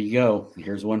 so here you go.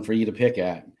 Here's one for you to pick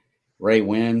at. Rey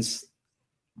wins.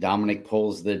 Dominic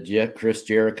pulls the Chris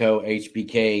Jericho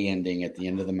HBK ending at the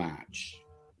end of the match.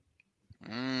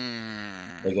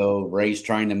 They go, Rey's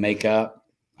trying to make up.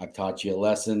 I've taught you a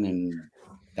lesson, and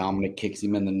Dominic kicks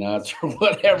him in the nuts or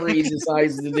whatever he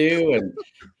decides to do,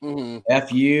 and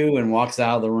F you, and walks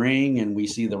out of the ring, and we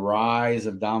see the rise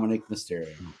of Dominic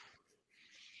Mysterio.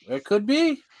 It could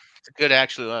be. It's a good,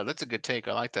 actually. That's a good take.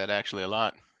 I like that actually a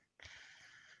lot.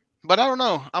 But I don't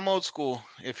know. I'm old school.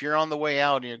 If you're on the way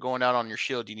out and you're going out on your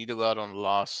shield, you need to go out on a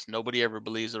loss. Nobody ever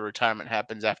believes the retirement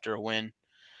happens after a win.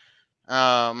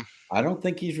 I don't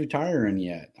think he's retiring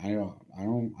yet. I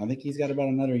think he's got about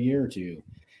another year or two.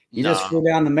 He just flew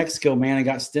down to Mexico, man, and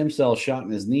got stem cells shot in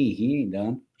his knee. He ain't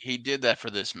done. He did that for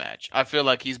this match. I feel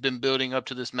like he's been building up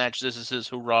to this match. This is his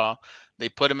hurrah. They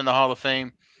put him in the Hall of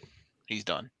Fame. He's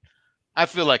done. I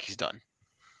feel like he's done.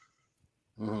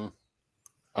 Mm-hmm.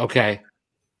 Okay.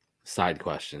 Side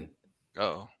question.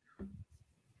 Oh.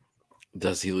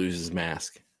 Does he lose his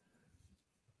mask?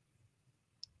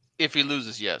 If he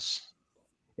loses, yes.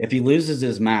 If he loses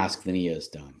his mask, then he is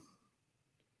done.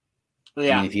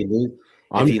 Yeah. I mean, if he lose,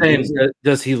 I'm saying,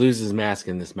 does he lose his mask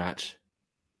in this match?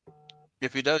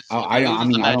 If he does, I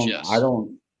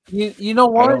don't. You know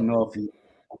what?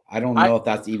 I don't know if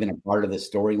that's even a part of the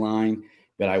storyline.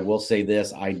 But I will say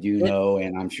this: I do know,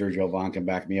 and I'm sure Jovan can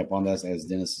back me up on this, as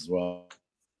Dennis as well.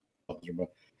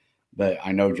 But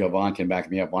I know Jovan can back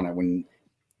me up on it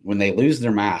when they lose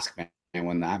their mask, man. And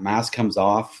when that mask comes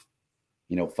off,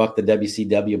 fuck the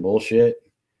WCW bullshit.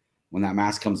 When that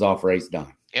mask comes off, Ray's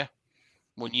done. Yeah.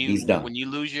 He's done. When you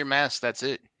lose your mask, that's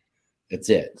it. That's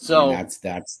it. So that's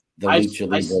the Lucha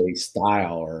Libre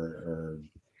style or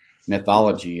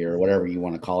mythology or whatever you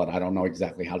want to call it. I don't know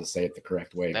exactly how to say it the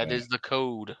correct way. That is the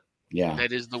code. Yeah.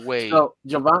 That is the way. So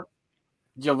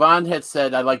Jovan had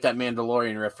said, I like that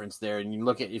Mandalorian reference there. And you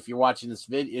look at, if you're watching this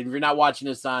video, if you're not watching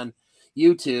this on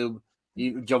YouTube,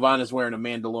 Jovan is wearing a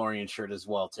Mandalorian shirt as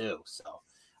well too. So,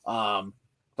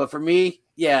 but for me,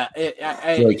 yeah,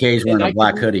 Joey K's wearing a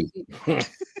black hoodie.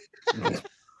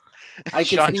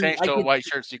 Sean changed to a white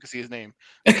shirt so you can see his name.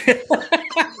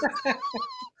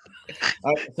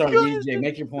 Sorry, DJ,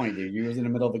 make your point, dude. You was in the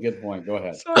middle of a good point. Go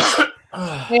ahead.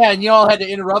 Yeah, and you all had to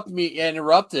interrupt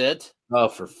it. Oh,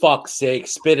 for fuck's sake,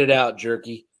 spit it out,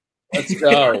 jerky. Let's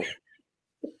go.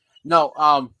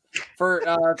 No, for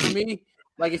me,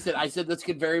 like I said this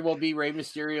could very well be Rey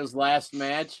Mysterio's last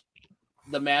match.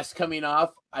 The mask coming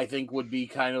off, I think, would be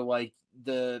kind of like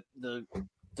the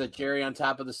cherry on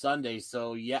top of the sundae.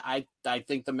 So yeah, I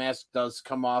think the mask does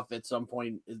come off at some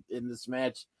point in this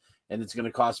match, and it's going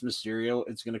to cost Mysterio.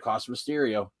 It's going to cost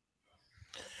Mysterio.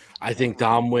 I think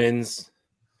Dom wins.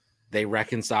 They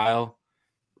reconcile.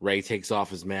 Ray takes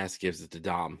off his mask, gives it to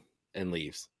Dom, and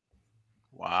leaves.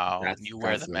 Wow, you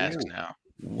wear the mask now.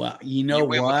 Well, you know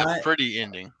what? With a pretty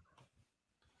ending.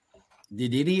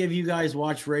 Did any of you guys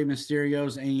watch Rey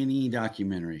Mysterio's A&E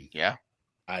documentary? Yeah,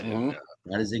 I did.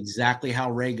 That is exactly how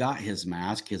Ray got his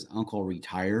mask. His uncle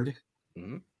retired.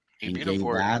 Mm-hmm.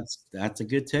 That's a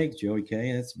good take, Joey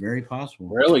K. That's very possible.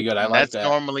 Really good. I like that. That's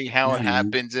normally how it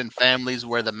happens in families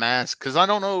where the mask. Because I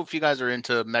don't know if you guys are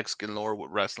into Mexican lore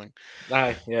with wrestling.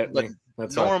 Yeah, but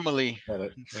that's normally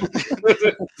the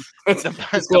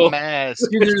mask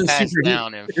is passed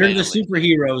down in You're the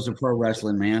superheroes of pro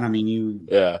wrestling, man. I mean,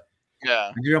 Yeah.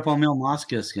 I grew up on Mil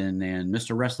Máscaras and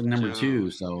Mr. Wrestling number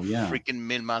 2. So yeah, freaking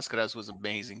Mil Máscaras was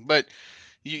amazing. But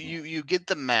you get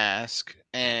the mask,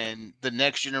 and the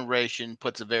next generation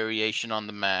puts a variation on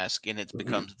the mask, and it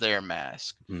becomes their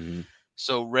mask. Mm-hmm.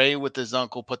 So Ray with his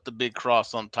uncle put the big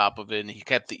cross on top of it, and he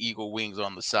kept the eagle wings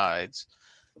on the sides.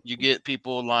 You get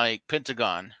people like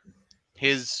Pentagon.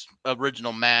 His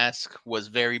original mask was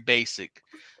very basic.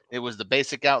 It was the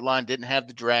basic outline, didn't have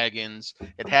the dragons.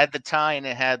 It had the tie, and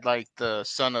it had like the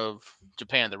sun of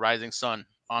Japan, the rising sun,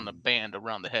 on the band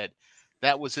around the head.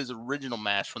 That was his original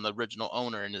mask from the original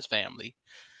owner and his family.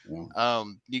 Yeah.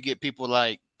 You get people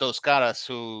like Dos Caras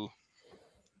who,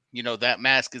 that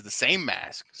mask is the same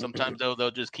mask. Sometimes they'll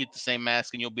just keep the same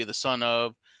mask, and you'll be the son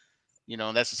of,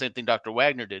 that's the same thing Dr.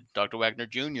 Wagner did. Dr. Wagner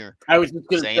Jr. I was just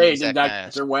going to say,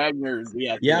 Dr. Wagner.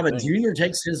 Yeah, but Junior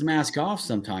takes his mask off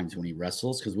sometimes when he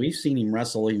wrestles, because we've seen him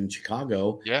wrestle in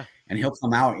Chicago. Yeah. And he'll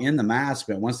come out in the mask,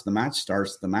 but once the match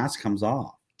starts, the mask comes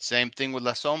off. Same thing with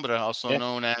La Sombra, also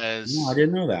known as... No, I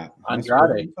didn't know that.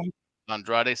 Andrade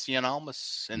Cien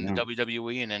Almas in the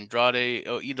WWE, and Andrade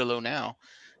Idolo now.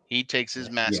 He takes his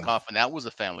mask off, and that was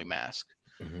a family mask.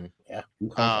 Mm-hmm. Yeah.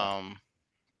 Okay.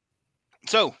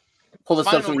 So... Pull this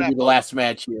up so we can do the last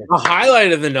match here. A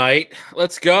highlight of the night.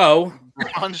 Let's go.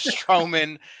 Braun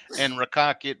Strowman and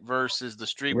Rakakit versus the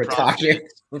Street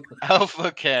Profits, Alpha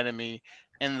Academy,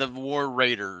 and the War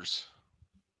Raiders.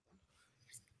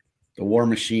 The War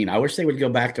Machine. I wish they would go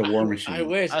back to War Machine. I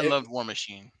wish. I loved War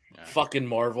Machine. Yeah. Fucking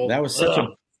Marvel. That was such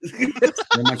so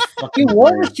much fucking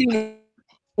War Machine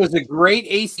was a great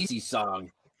ACC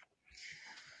song.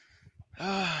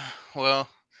 Well,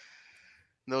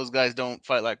 those guys don't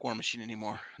fight like War Machine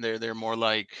anymore. They're more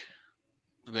like...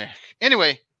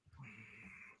 Anyway,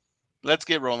 let's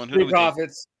get rolling. Street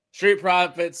Profits. Street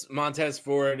Profits, Montez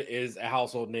Ford is a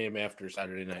household name after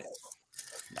Saturday night.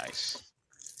 Nice.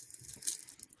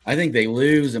 I think they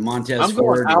lose at Montez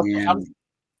Ford.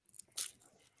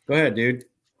 Go ahead, dude.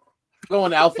 I'm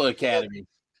going Alpha Academy.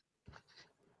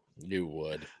 You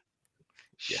would.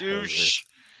 Shoosh.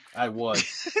 I would.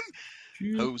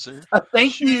 Hoser.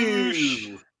 Thank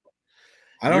you.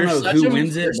 I don't know who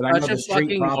wins it, but I know the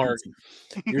Street Profits.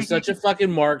 You're such a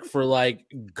fucking mark for like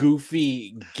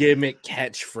goofy gimmick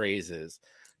catchphrases.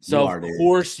 So of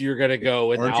course you're gonna go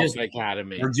with Alpha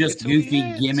Academy. Or just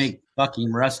goofy gimmick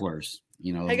fucking wrestlers.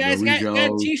 You know, hey guys, got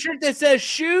a t-shirt that says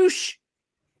shoosh.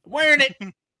 I'm wearing it.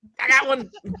 I got one.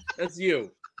 That's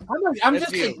you.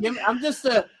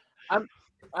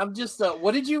 I'm just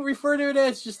what did you refer to it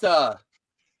as? Just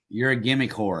you're a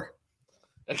gimmick whore.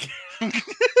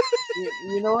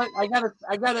 You know what? I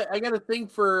got a thing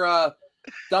for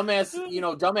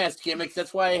dumbass gimmicks.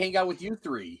 That's why I hang out with you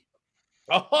three.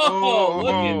 Oh,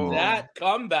 look at that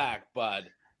comeback, bud.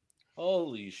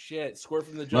 Holy shit. Score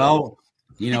from the judge. Well,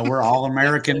 you know, we're all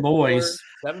American boys.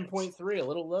 7.3, a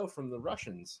little low from the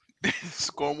Russians.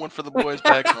 Score one for the boys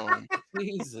back home.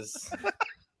 Jesus.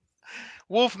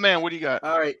 Wolfman, what do you got?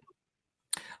 All right.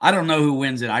 I don't know who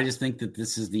wins it. I just think that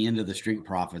this is the end of the Street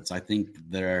Profits. I think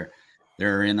they're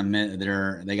in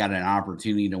the they got an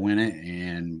opportunity to win it,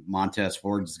 and Montez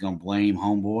Ford is going to blame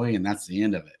homeboy, and that's the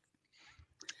end of it.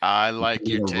 I like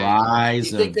your take.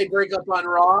 Rise. You think they break up on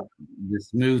Raw? The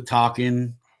smooth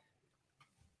talking,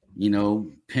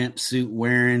 pimp suit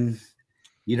wearing.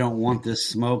 You don't want this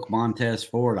smoke, Montez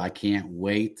Ford. I can't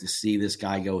wait to see this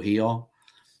guy go heel.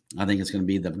 I think it's going to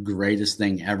be the greatest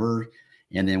thing ever.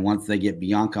 And then once they get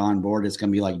Bianca on board, it's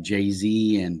going to be like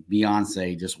Jay-Z and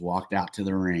Beyonce just walked out to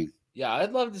the ring. Yeah,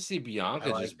 I'd love to see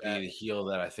Bianca be the heel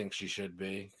that I think she should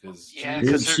be. Because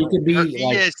she could be her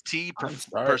like, EST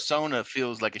persona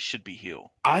feels like it should be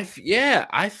heel. I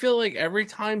feel like every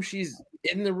time she's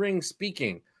in the ring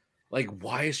speaking, like,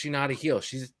 why is she not a heel?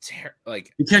 She's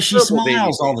because she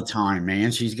smiles all the time,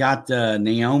 man. She's got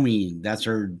Naomi.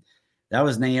 That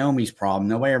was Naomi's problem.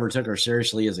 Nobody ever took her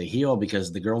seriously as a heel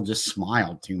because the girl just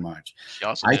smiled too much. She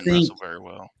also didn't wrestle very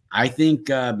well. I think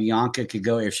Bianca could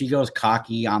go. If she goes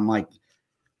cocky, I'm like,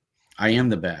 I am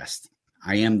the best.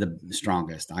 I am the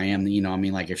strongest. I am,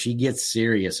 if she gets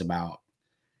serious about,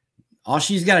 all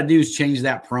she's got to do is change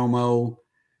that promo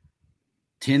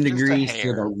 10 degrees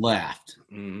to the left,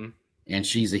 and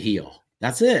she's a heel.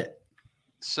 That's it.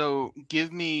 So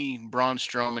give me Braun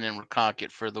Strowman and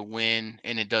Rackett for the win,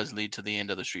 and it does lead to the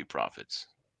end of the Street Profits.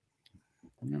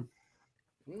 Yeah.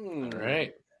 All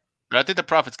right. But I think the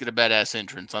Profits get a badass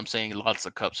entrance. I'm saying lots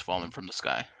of cups falling from the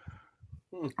sky.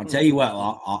 I'll tell you what.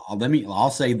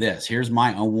 I'll say this. Here's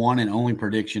my one and only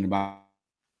prediction about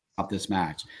this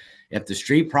match. If the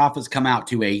Street Profits come out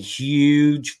to a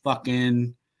huge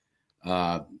fucking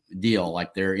deal,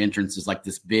 like their entrance is like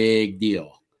this big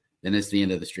deal, then it's the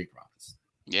end of the Street Profits.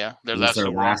 Yeah, their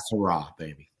last hurrah,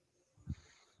 baby.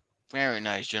 Very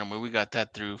nice, gentlemen. We got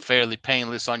that through fairly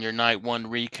painless on your night one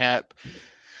recap.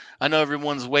 I know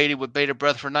everyone's waiting with bated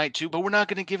breath for night two, but we're not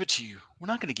going to give it to you. We're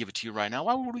not going to give it to you right now.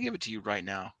 Why would we give it to you right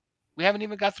now? We haven't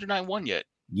even got through night one yet.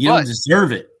 You don't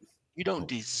deserve it. You don't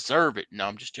deserve it. No,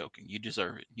 I'm just joking. You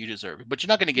deserve it. You deserve it. But you're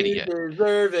not going to get it yet. You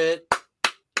deserve it.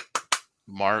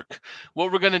 Mark.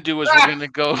 What we're going to do is we're going to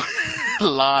go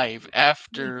live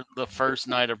after the first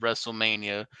night of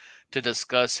WrestleMania to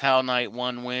discuss how night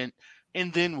one went.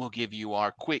 And then we'll give you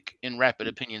our quick and rapid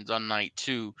opinions on night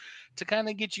two to kind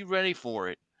of get you ready for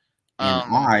it.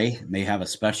 And I may have a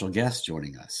special guest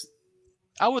joining us.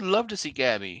 I would love to see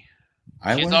Gabby.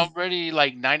 She's already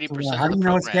like 90%. How do you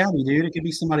know it's Gabby, dude? It could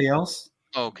be somebody else.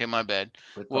 Oh, okay, my bad.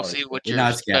 We'll see what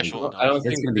your special. I don't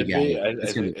think it's going to be Gabby.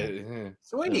 It's going to be Gabby.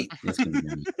 Sweet. It's going to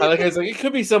be Gabby. It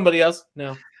could be somebody else.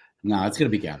 No, it's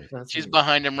going to be Gabby. She's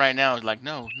behind him right now. Like,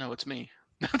 no, it's me.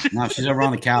 No, she's over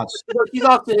on the couch. She's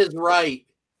off to his right.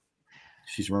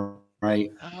 She's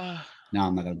right. No,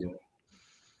 I'm not going to do it.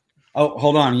 Oh,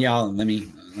 hold on, y'all. Let me.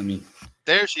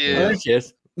 There she is. There she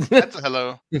is. That's a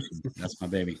hello. That's my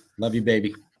baby. Love you,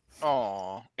 baby.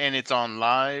 Oh, and it's on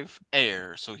live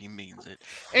air, so he means it.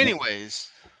 Anyways,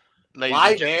 ladies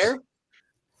live air.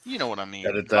 You know what I mean.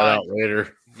 Edit that out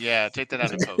later. Yeah, take that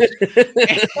out of post.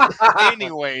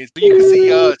 Anyways, you can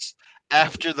see us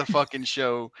after the fucking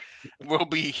show. We'll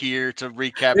be here to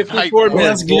recap.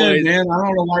 That's good, man. I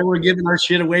don't know why we're giving our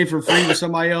shit away for free to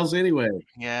somebody else anyway.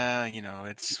 Yeah,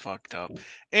 it's fucked up.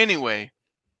 Anyway,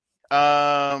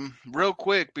 real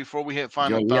quick before we hit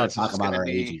final thoughts, we gotta talk about our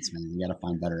agents, man. We gotta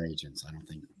find better agents. I don't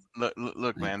think.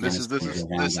 Look, man. This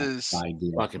is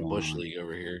fucking Bush League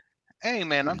over here. Hey,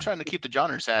 man, I'm trying to keep the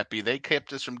Johners happy. They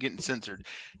kept us from getting censored.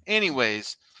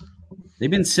 Anyways. They've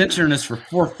been censoring us for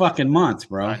 4 fucking months,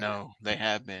 bro. I know. They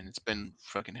have been. It's been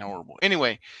fucking horrible.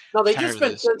 Anyway. No, they just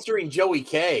been censoring Joey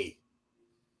K.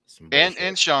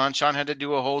 And Sean had to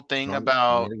do a whole thing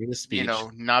about,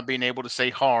 not being able to say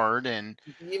hard. And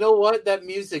you know what? That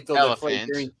music, though, that played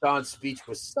during Sean's speech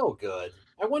was so good.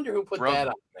 I wonder who put that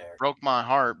up there. Broke my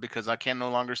heart because I can no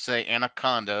longer say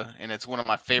anaconda, and it's one of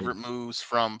my favorite moves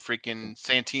from freaking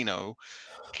Santino.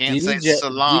 Can't say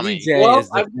salami. Well,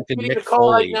 I'm getting a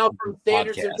call right now from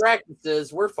Standards and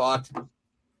Practices. We're fucked.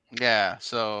 Yeah,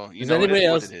 so does anybody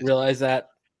else realize that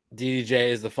DDJ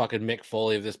is the fucking Mick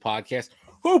Foley of this podcast?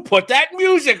 Who put that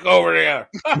music over there?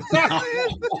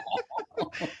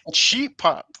 Cheap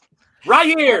pop.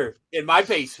 Right here in my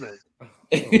basement.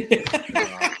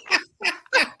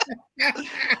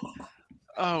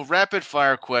 Oh, rapid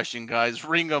fire question, guys.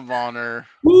 Ring of Honor.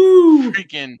 Woo!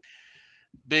 Freaking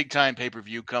big time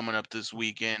pay-per-view coming up this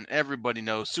weekend. Everybody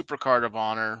knows Supercard of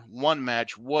Honor. One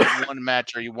match. What one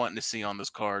match are you wanting to see on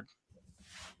this card?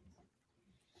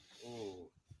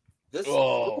 This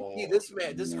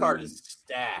card is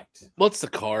stacked. What's the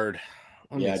card?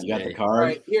 You got the card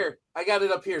right here. I got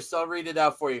it up here, so I'll read it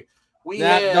out for you.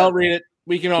 I'll read it.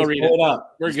 We can all read it.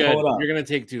 We're good. You're gonna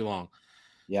take too long.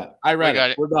 Yeah, I read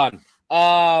it. We're done.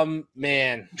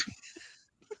 Man,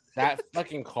 that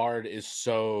fucking card is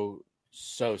so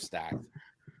stacked.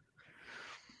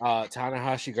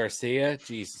 Tanahashi Garcia,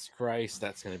 Jesus Christ,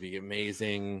 that's gonna be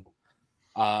amazing.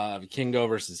 Kingo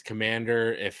versus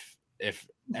Commander. If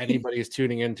anybody is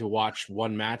tuning in to watch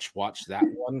one match, watch that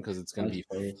one because it's going to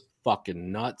be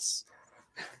fucking nuts.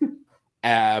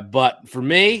 But for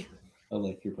me, I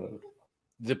like your vote.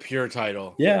 The pure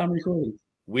title. Yeah, I'm recording.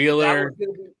 Wheeler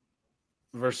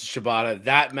versus Shibata.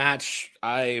 That match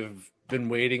I've been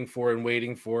waiting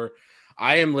for.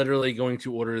 I am literally going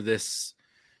to order this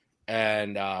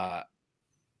and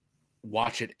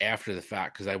watch it after the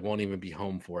fact because I won't even be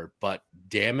home for it. But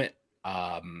damn it.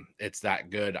 It's that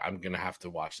good. I'm gonna have to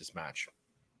watch this match.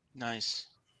 Nice.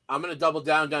 I'm gonna double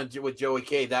down with Joey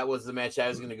K. That was the match I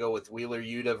was gonna go with. Wheeler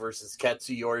Yuta versus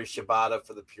Katsuyori Shibata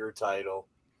for the pure title.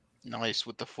 Nice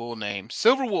with the full name.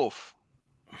 Silver Wolf.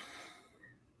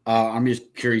 I'm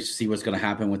just curious to see what's gonna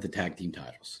happen with the tag team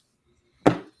titles.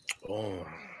 Oh,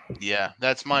 yeah,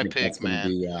 that's my pick, man.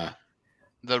 Be,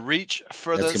 the reach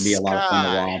for the that's gonna be sky. A lot of fun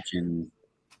to watch and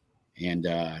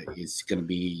it's going to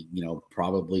be,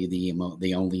 probably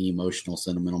the only emotional,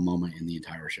 sentimental moment in the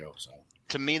entire show. So,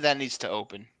 to me, that needs to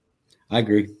open. I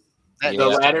agree. The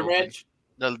ladder match,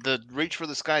 the Reach for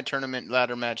the Sky tournament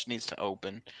ladder match needs to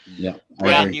open. Yeah,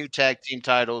 brand new tag team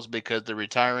titles because they're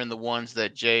retiring the ones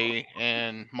that Jay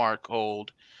and Mark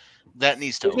hold. That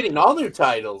needs to. They're getting all their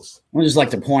titles. I would just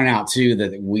like to point out too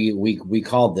that we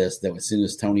called this that as soon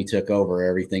as Tony took over,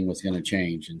 everything was going to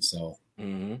change, and so.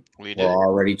 Mm-hmm. We're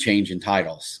already changing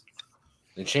titles.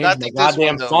 They changed the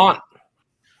goddamn font.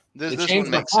 This one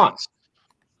makes sense.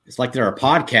 It's like they're a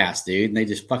podcast, dude, and they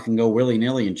just fucking go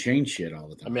willy-nilly and change shit all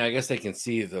the time. I mean, I guess they can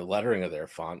see the lettering of their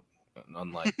font,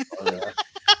 unlike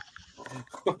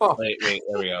wait,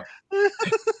 there we go.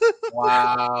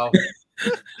 Wow.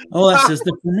 Oh, that says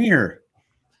the premiere.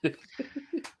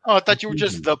 Oh, I thought you were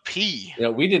just the P. Yeah,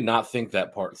 we did not think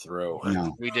that part through.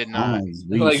 No, we did not.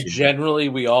 Generally,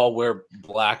 we all wear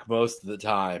black most of the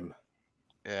time.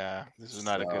 Yeah, this is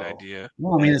not a good idea.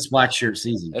 Well, I mean, it's black shirt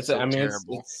season. It's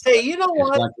terrible. Hey, you know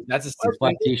what? That's a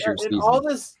black t-shirt season. All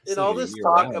this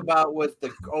talk about with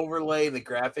the overlay and the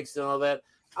graphics and all that,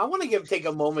 I want to take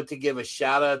a moment to give a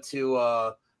shout out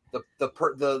to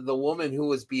the woman who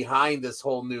was behind this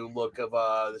whole new look of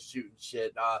the shooting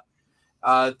shit.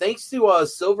 Thanks to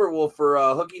Silverwolf for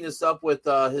hooking us up with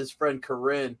his friend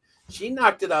Corinne. She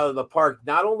knocked it out of the park,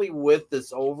 not only with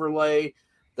this overlay,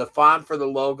 the font for the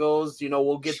logos,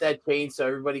 we'll get that changed so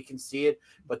everybody can see it,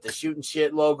 but the shooting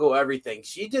shit logo, everything.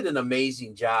 She did an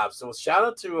amazing job. So shout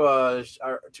out to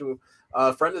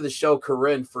a friend of the show,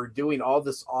 Corinne, for doing all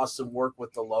this awesome work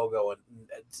with the logo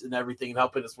and everything and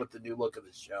helping us with the new look of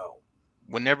the show.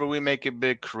 Whenever we make it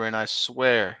big, Corinne, I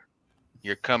swear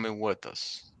you're coming with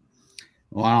us.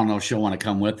 Well, I don't know if she'll want to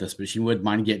come with us, but she wouldn't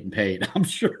mind getting paid, I'm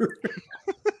sure.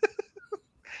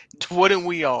 Wouldn't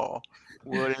we all?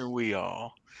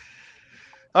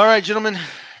 All right, gentlemen,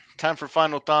 time for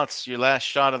final thoughts. Your last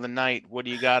shot of the night. What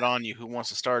do you got on you? Who wants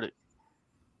to start it?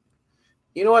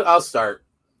 You know what? I'll start.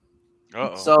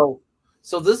 Uh-oh.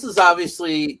 So this is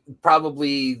obviously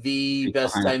probably the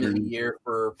best time of the year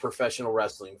for professional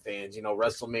wrestling fans.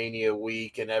 WrestleMania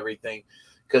week and everything.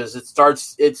 because it's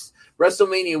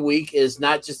WrestleMania week is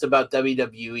not just about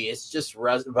WWE. It's just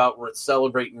about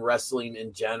celebrating wrestling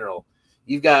in general.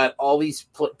 You've got all these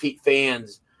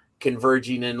fans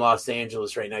converging in Los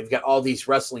Angeles right now. You've got all these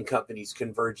wrestling companies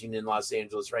converging in Los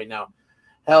Angeles right now.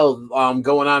 Hell,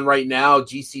 going on right now,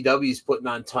 GCW is putting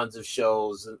on tons of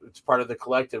shows. It's part of the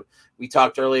collective. We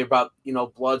talked earlier about,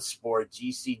 Bloodsport,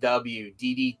 GCW,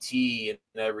 DDT, and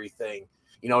everything.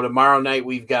 Tomorrow night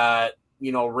we've got,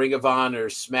 Ring of Honor,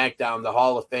 SmackDown, the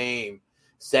Hall of Fame.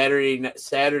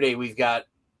 Saturday we've got,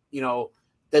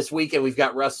 this weekend we've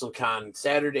got WrestleCon.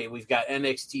 Saturday we've got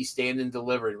NXT Stand and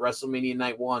Delivered, WrestleMania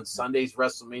Night 1. Sunday's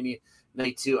WrestleMania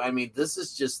Night 2. I mean, this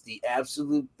is just the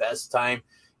absolute best time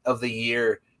of the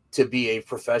year to be a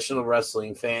professional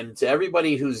wrestling fan. To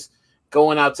everybody who's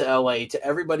going out to LA, to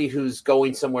everybody who's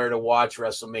going somewhere to watch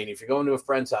WrestleMania, if you're going to a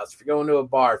friend's house, if you're going to a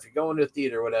bar, if you're going to a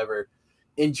theater, whatever,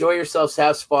 enjoy yourselves,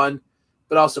 have fun,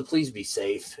 but also please be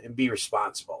safe and be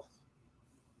responsible.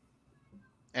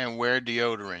 And wear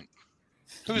deodorant.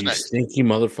 Who's You next? stinky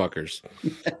motherfuckers.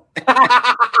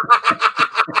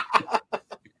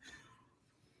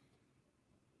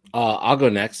 I'll go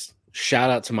next.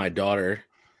 Shout out to my daughter,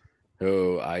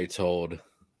 who I told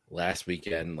last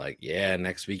weekend,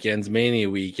 next weekend's Mania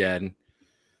weekend.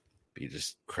 You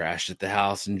just crashed at the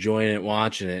house, enjoying it,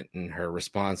 watching it. And her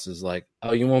response is like,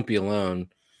 "Oh, you won't be alone.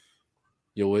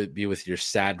 You'll be with your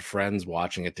sad friends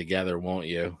watching it together, won't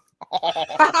you?"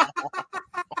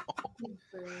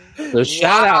 So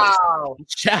shout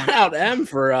out M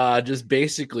for just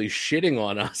basically shitting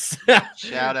on us.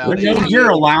 Shout out. Your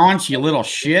allowance, you little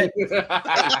shit.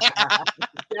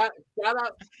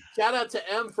 Shout out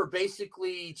to M for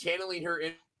basically channeling her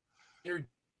inner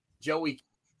Joey.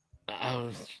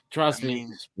 Trust me,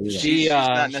 she's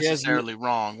not necessarily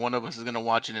wrong. One of us is gonna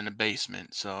watch it in the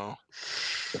basement, so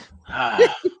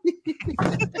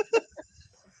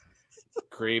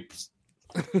creeps.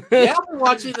 Yeah, I've been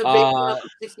watching the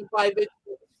big 65-inch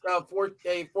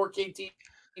 4K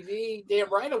TV. Damn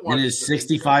right, I watched it is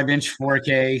 65-inch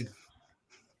 4K.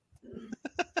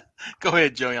 Go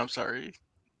ahead, Joey. I'm sorry.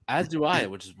 As do I,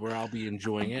 which is where I'll be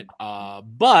enjoying it.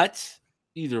 But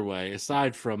either way,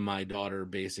 aside from my daughter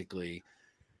basically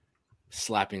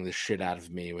slapping the shit out of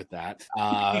me with that,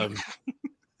 I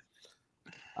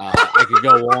could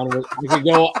go on.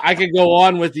 I could go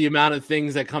on with the amount of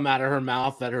things that come out of her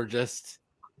mouth that are just,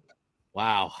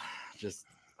 wow, just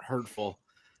hurtful.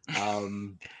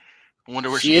 Wonder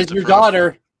where she is your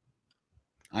daughter.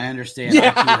 I understand.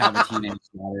 Yeah. I do have a teenage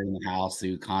daughter in the house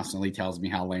who constantly tells me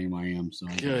how lame I am. So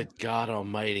good God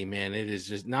Almighty, man! It is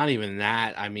just not even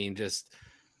that. I mean, just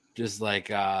like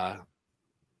the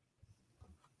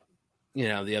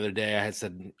other day I had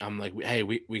said, I'm like, hey,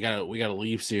 we gotta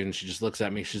leave soon. She just looks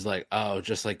at me. She's like, oh,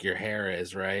 just like your hair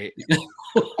is, right?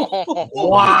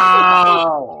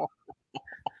 Wow.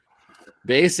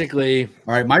 Basically,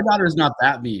 all right. My daughter's not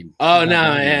that mean. Oh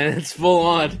no, man, it's full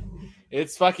on.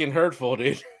 It's fucking hurtful,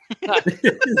 dude.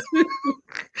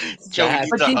 Joey,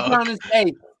 but deep down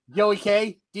inside, Joey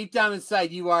K, deep down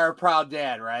inside, you are a proud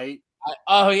dad, right?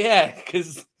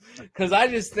 Because I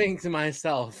just think to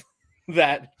myself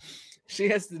that she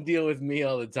has to deal with me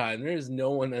all the time. There's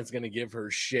no one that's gonna give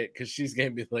her shit because she's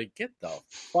gonna be like, "Get the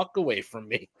fuck away from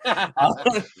me,"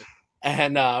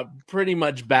 and pretty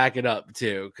much back it up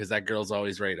too, because that girl's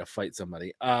always ready to fight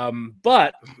somebody.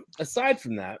 But aside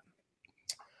from that.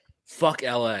 Fuck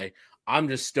LA. I'm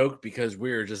just stoked because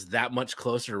we're just that much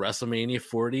closer to WrestleMania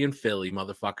 40 in Philly,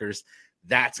 motherfuckers.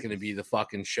 That's going to be the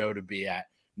fucking show to be at.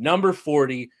 Number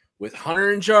 40 with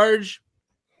Hunter in charge,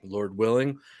 Lord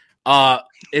willing.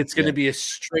 It's going to be a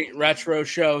straight retro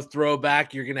show,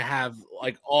 throwback. You're going to have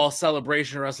like all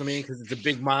celebration of WrestleMania because it's a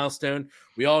big milestone.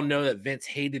 We all know that Vince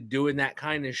hated doing that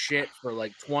kind of shit for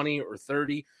like 20 or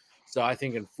 30. So I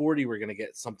think in 40, we're going to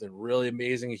get something really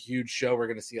amazing, a huge show. We're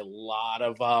going to see a lot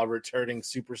of returning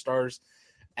superstars.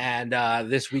 And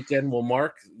this weekend will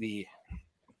mark the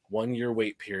 1-year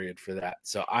wait period for that.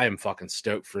 So I am fucking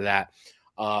stoked for that.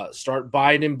 Start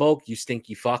buying in bulk, you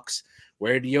stinky fucks.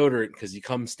 Wear deodorant because you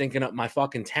come stinking up my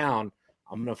fucking town.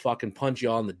 I'm going to fucking punch you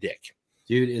on the dick.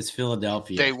 Dude, it's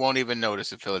Philadelphia. They won't even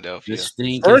notice in Philadelphia.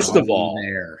 First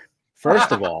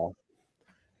of all,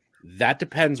 that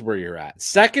depends where you're at.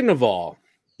 Second of all,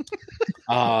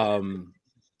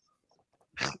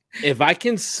 if I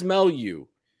can smell you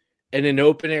in an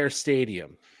open air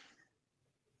stadium,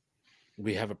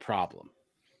 we have a problem.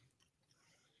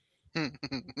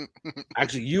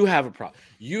 Actually, you have a problem.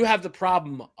 You have the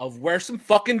problem of wear some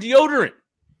fucking deodorant.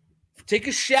 Take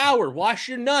a shower, wash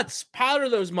your nuts, powder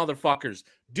those motherfuckers.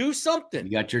 Do something.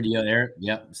 You got your deal there.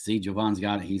 Yep. See, Javon's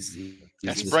got it. He's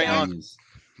spray on.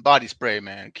 Body spray,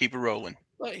 man. Keep it rolling.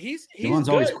 Look, he's Javon's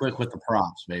good. always quick with the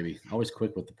props, baby. Always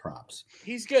quick with the props.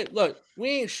 He's good. Look,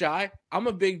 we ain't shy. I'm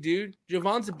a big dude.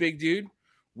 Javon's a big dude.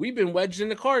 We've been wedged in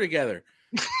the car together.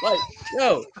 Like,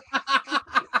 yo,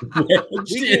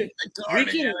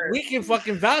 we can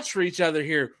fucking vouch for each other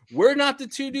here. We're not the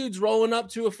two dudes rolling up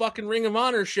to a fucking Ring of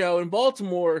Honor show in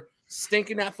Baltimore,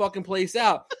 stinking that fucking place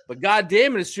out. But god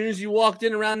damn it, as soon as you walked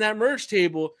in around that merch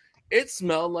table, it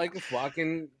smelled like a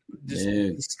fucking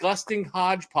disgusting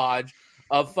hodgepodge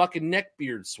of fucking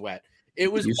neckbeard sweat.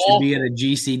 It was. You should be at a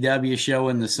GCW show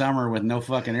in the summer with no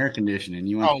fucking air conditioning.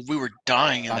 We were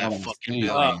dying in that fucking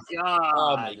building.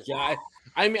 Oh my god.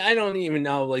 I mean, I don't even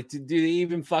know. Like, do they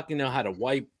even fucking know how to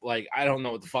wipe? Like, I don't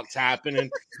know what the fuck's happening.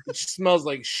 It just smells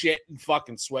like shit and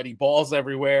fucking sweaty balls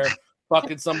everywhere.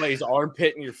 Fucking somebody's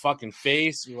armpit in your fucking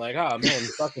face. You're like, oh man,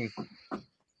 fucking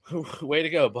way to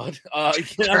go, bud.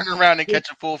 Turn around and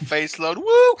catch a full face load.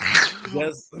 Woo!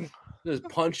 Just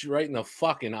punch you right in the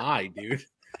fucking eye, dude.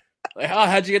 Like, oh,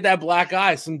 how'd you get that black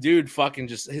eye? Some dude fucking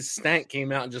just his stank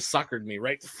came out and just suckered me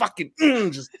right fucking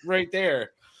just right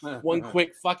there. One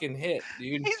quick fucking hit,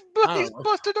 dude. He's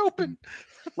busted open.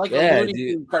 Like a Looney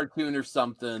Tunes cartoon or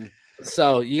something.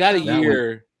 So you got a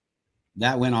year.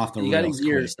 That went off the rails. You got a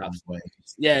year.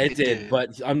 Yeah, it did.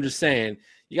 But I'm just saying,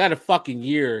 you got a fucking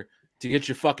year to get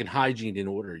your fucking hygiene in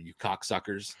order, you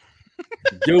cocksuckers.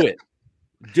 Do it.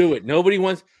 Do it. Nobody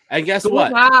wants. And guess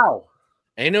what? How?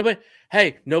 Ain't nobody.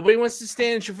 Hey, nobody wants to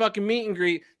stand at your fucking meet and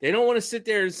greet. They don't want to sit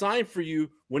there and sign for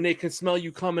you when they can smell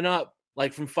you coming up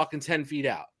like from fucking 10 feet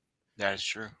out. That is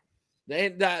true. They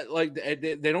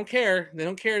don't care. They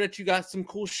don't care that you got some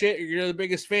cool shit or you're the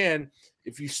biggest fan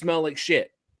if you smell like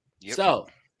shit. Yep. So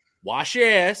wash your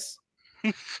ass.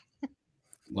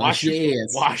 Wash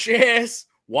your ass.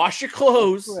 Wash your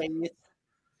clothes.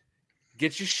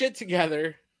 Get your shit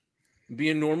together.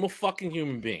 Be a normal fucking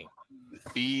human being.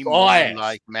 Be more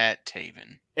like Matt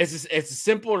Taven. It's a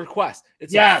simple request.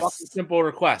 It's a fucking simple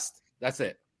request. That's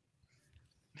it.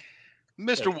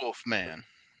 Mr. Wolfman.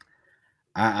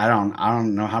 I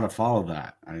don't know how to follow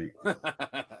that. I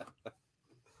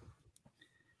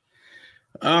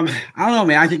don't know,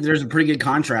 man. I think there's a pretty good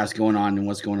contrast going on in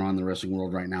what's going on in the wrestling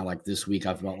world right now. Like this week,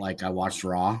 I felt like I watched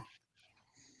Raw.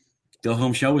 Go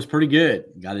home show was pretty good.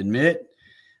 Got to admit.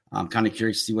 I'm kind of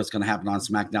curious to see what's going to happen on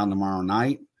SmackDown tomorrow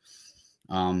night.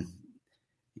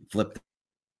 Flip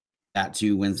that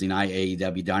to Wednesday night,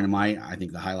 AEW Dynamite. I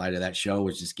think the highlight of that show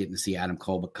was just getting to see Adam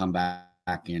Cole come back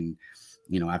and,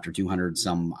 after 200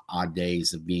 some odd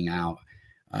days of being out,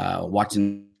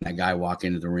 watching that guy walk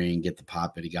into the ring, get the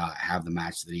pop that he got, have the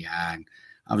match that he had.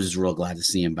 I was just real glad to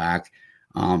see him back.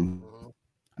 I've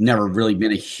never really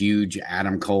been a huge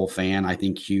Adam Cole fan. I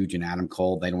think huge and Adam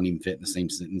Cole, they don't even fit in the same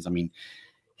sentence. I mean,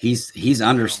 he's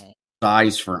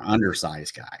undersized for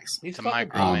undersized guys. He's a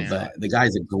micro man. But the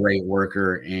guy's a great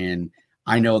worker, and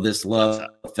I know this love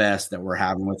fest that we're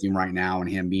having with him right now and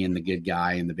him being the good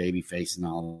guy and the baby face and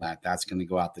all of that, that's going to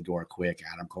go out the door quick.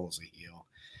 Adam Cole's a heel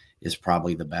is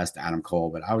probably the best Adam Cole,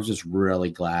 but I was just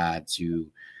really glad to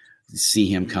see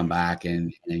him come back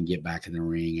and get back in the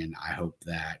ring. And I hope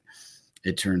that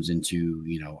it turns into,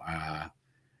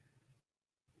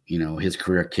 his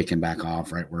career kicking back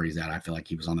off right where he's at. I feel like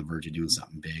he was on the verge of doing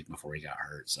something big before he got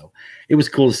hurt. So it was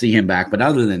cool to see him back. But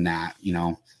other than that,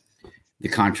 the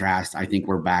contrast, I think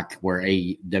we're back where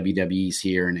WWE's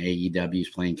here and AEW's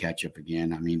playing catch up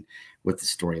again. I mean, with the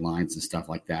storylines and stuff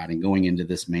like that. And going into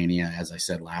this Mania, as I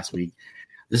said last week,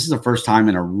 this is the first time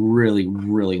in a really,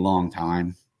 really long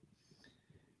time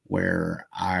where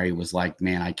I was like,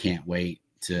 man, I can't wait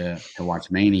to watch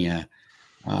Mania.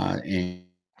 And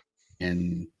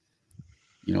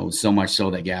so much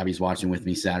so that Gabby's watching with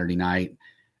me Saturday night.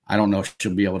 I don't know if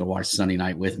she'll be able to watch Sunday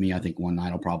night with me. I think one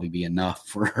night will probably be enough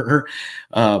for her.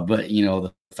 But,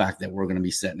 the fact that we're going to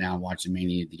be sitting down watching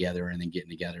Mania together and then getting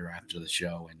together after the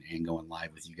show and going live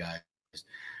with you guys.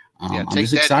 I'm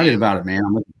just excited about it, man.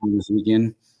 I'm looking forward to this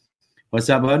weekend. What's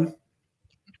that, bud?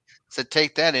 So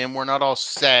take that in. We're not all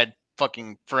sad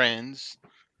fucking friends.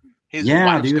 His yeah,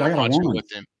 wife's dude, I got watch one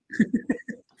with him.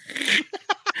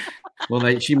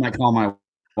 Well, she might call my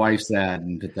wife sad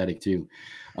and pathetic too.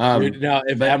 Dude, no,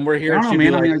 if Em were here, she'd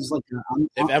man, be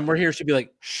if Em were here, she'd be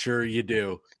like, "Sure you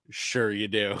do, sure you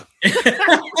do."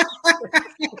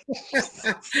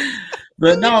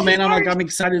 But no, man, I'm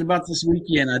excited about this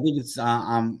weekend. I think it's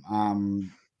I'm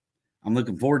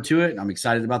looking forward to it. I'm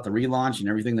excited about the relaunch and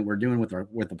everything that we're doing with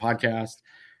the podcast.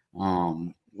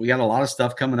 We got a lot of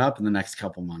stuff coming up in the next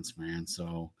couple months, man.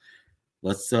 So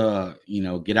let's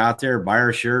get out there, buy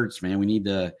our shirts, man. We need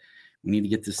to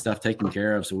get this stuff taken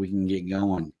care of so we can get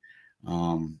going.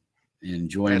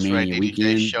 Enjoy That's right, Mania DDJ.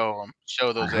 weekend.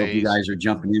 Show those I hope you A's. guys are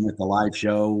jumping in with the live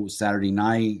show Saturday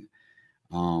night.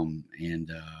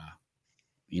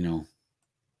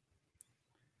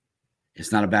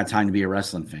 It's not a bad time to be a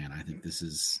wrestling fan. I think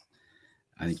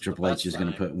Triple H is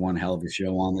going to put one hell of a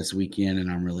show on this weekend,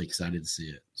 and I'm really excited to see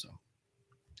it. So,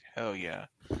 hell yeah.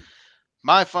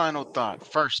 My final thought,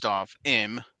 first off,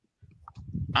 I'm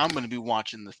going to be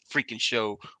watching the freaking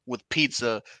show with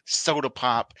pizza, soda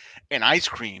pop, and ice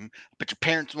cream. But your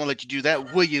parents won't let you do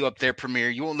that, will you, up there,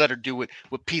 Premier? You won't let her do it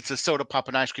with pizza, soda pop,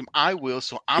 and ice cream. I will,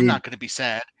 so I'm not going to be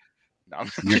sad. No,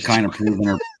 you're kind of proving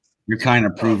her. You're kind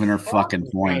of proving her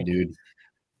fucking point, dude.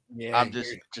 Yeah, I'm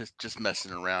just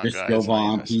messing around, just guys. Just go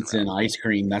on pizza and ice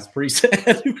cream. That's pretty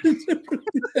sad.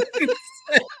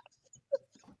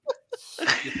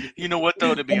 You know what,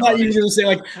 though, to be honest. I thought you were going to say,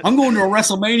 like, I'm going to a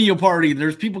WrestleMania party.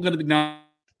 There's people going to be, no.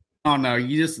 I'm going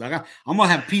to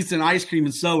have pizza and ice cream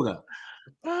and soda.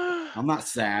 I'm not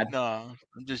sad. No,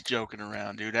 I'm just joking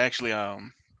around, dude. Actually,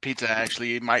 pizza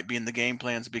actually might be in the game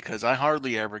plans because I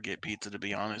hardly ever get pizza, to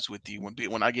be honest with you.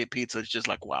 When I get pizza, it's just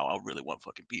like, wow, I really want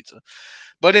fucking pizza.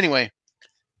 But anyway,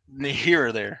 here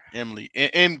or there, Emily.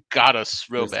 Em got us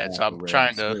real bad, so I'm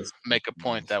trying to make a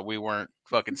point that we weren't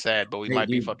fucking sad, but we might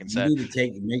be fucking sad. You need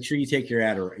to make sure you take your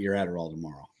Adderall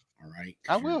tomorrow. All right.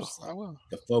 I will.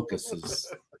 The focus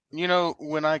is. You know,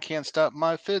 when I can't stop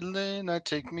my fiddling, I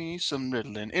take me some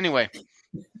Ritalin. Anyway,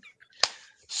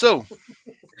 so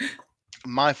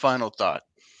my final thought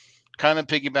kind of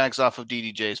piggybacks off of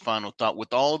DDJ's final thought.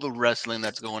 With all the wrestling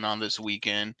that's going on this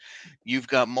weekend, you've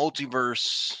got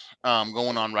Multiverse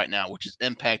going on right now, which is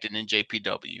Impact and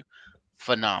NJPW.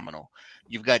 Phenomenal.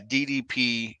 You've got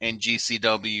DDP and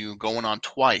GCW going on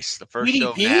twice. The first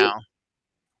show now.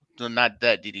 No, not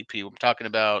that DDP. I'm talking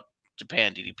about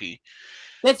Japan DDP.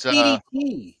 That's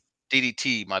DDT.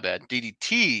 DDT, my bad.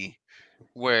 DDT,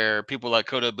 where people like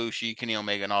Kota Ibushi, Kenny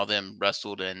Omega, and all them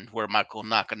wrestled, and where Michael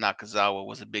Nakazawa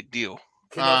was a big deal.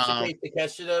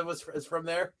 Takeshita is from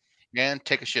there. And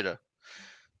Takeshita.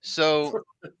 So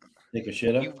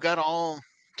Takeshita.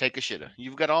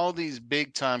 You've got all these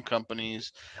big time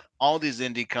companies, all these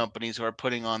indie companies who are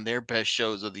putting on their best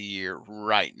shows of the year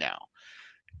right now.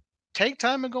 Take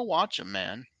time and go watch them,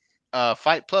 man.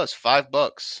 Fight Plus,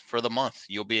 $5 for the month.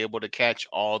 You'll be able to catch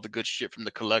all the good shit from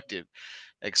the collective,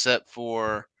 except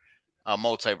for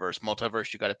Multiverse.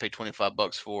 Multiverse, you got to pay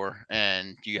 $25 for,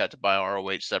 and you have to buy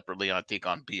ROH separately. I think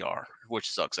on BR, which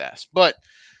sucks ass. But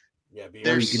yeah, you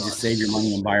can just save your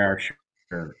money and buy our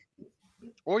shirt.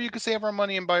 Or you can save our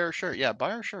money and buy our shirt. Yeah,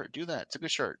 buy our shirt. Do that. It's a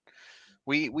good shirt.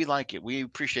 We like it. We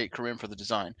appreciate Karim for the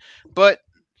design. But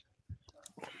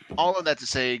all of that to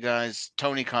say, guys,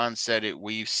 Tony Khan said it.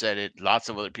 We've said it. Lots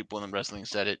of other people in wrestling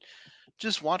said it.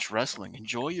 Just watch wrestling.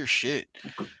 Enjoy your shit.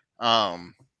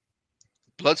 Bloodsport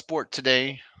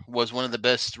today was one of the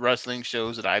best wrestling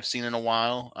shows that I've seen in a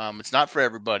while. It's not for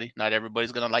everybody. Not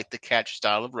everybody's going to like the catch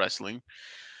style of wrestling.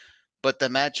 But the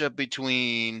matchup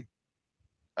between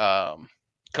Kota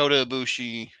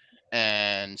Ibushi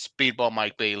and Speedball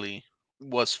Mike Bailey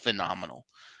was phenomenal.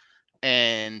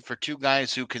 And for two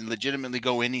guys who can legitimately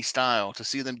go any style, to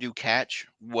see them do catch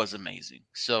was amazing.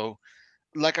 So,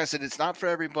 like I said, it's not for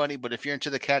everybody, but if you're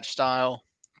into the catch style,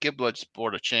 give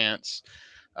Bloodsport a chance.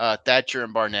 Thatcher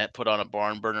and Barnett put on a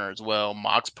barn burner as well.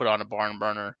 Mox put on a barn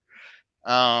burner.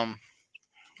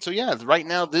 So, yeah, right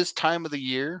now, this time of the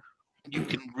year, you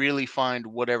can really find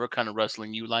whatever kind of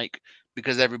wrestling you like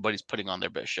because everybody's putting on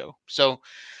their best show. So,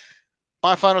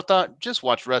 my final thought, just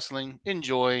watch wrestling,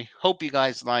 enjoy. Hope you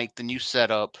guys like the new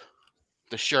setup,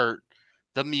 the shirt,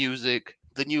 the music,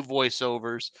 the new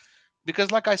voiceovers.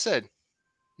 Because like I said,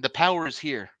 the power is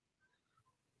here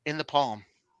in the palm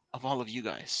of all of you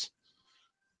guys.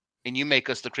 And you make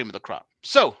us the cream of the crop.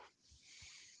 So,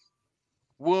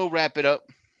 we'll wrap it up.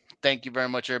 Thank you very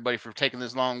much, everybody, for taking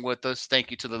this long with us. Thank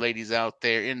you to the ladies out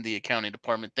there in the accounting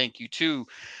department. Thank you to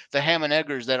the ham and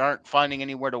eggers that aren't finding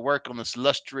anywhere to work on this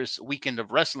lustrous weekend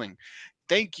of wrestling.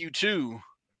 Thank you to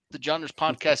the Johners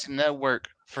Podcasting Network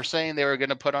for saying they were going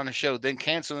to put on a show, then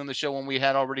canceling the show when we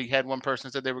had already had one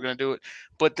person said they were going to do it,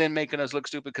 but then making us look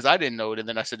stupid because I didn't know it, and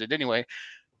then I said it anyway.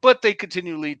 But they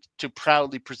continually to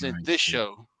proudly present this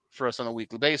show for us on a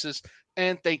weekly basis.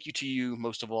 And thank you to you,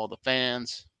 most of all, the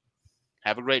fans.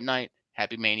 Have a great night.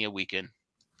 Happy Mania weekend.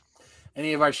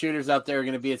 Any of our shooters out there are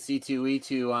going to be at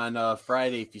C2E2 on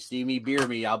Friday. If you see me, beer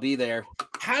me. I'll be there.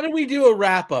 How do we do a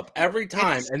wrap up every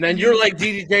time? And then you're like,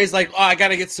 DDJ's like, oh, I got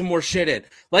to get some more shit in.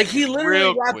 Like, he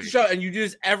literally wraps the show, and you do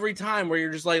this every time where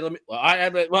you're just like, let me,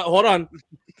 hold on.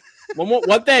 One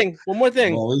more thing. Well,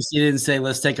 at least you didn't say,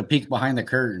 let's take a peek behind the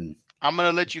curtain. I'm going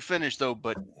to let you finish, though,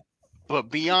 but but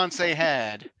Beyonce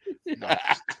had. No.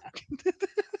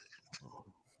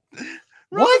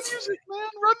 Run What? the music, man.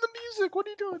 Run the music. What are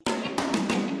you doing?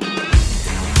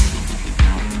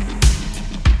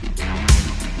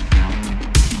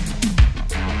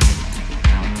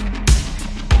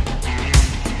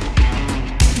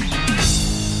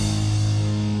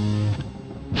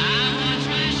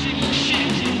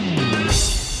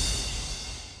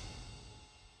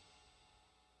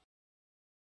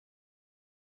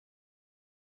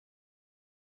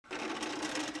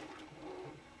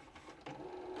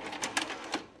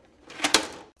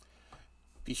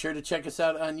 Be sure to check us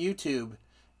out on YouTube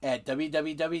at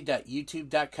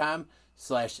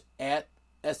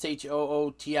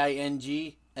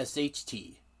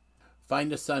www.youtube.com/@SHOOTINGSHT.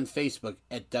 Find us on Facebook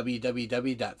at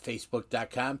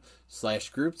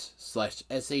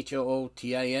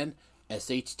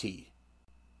www.facebook.com/groups/SHOOTINSHT.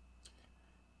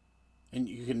 And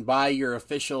you can buy your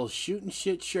official Shootin'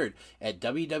 Shit shirt at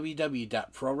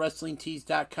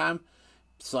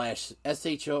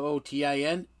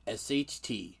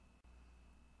www.prowrestlingtees.com/SHOOTINSHT.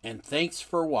 And thanks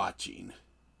for watching.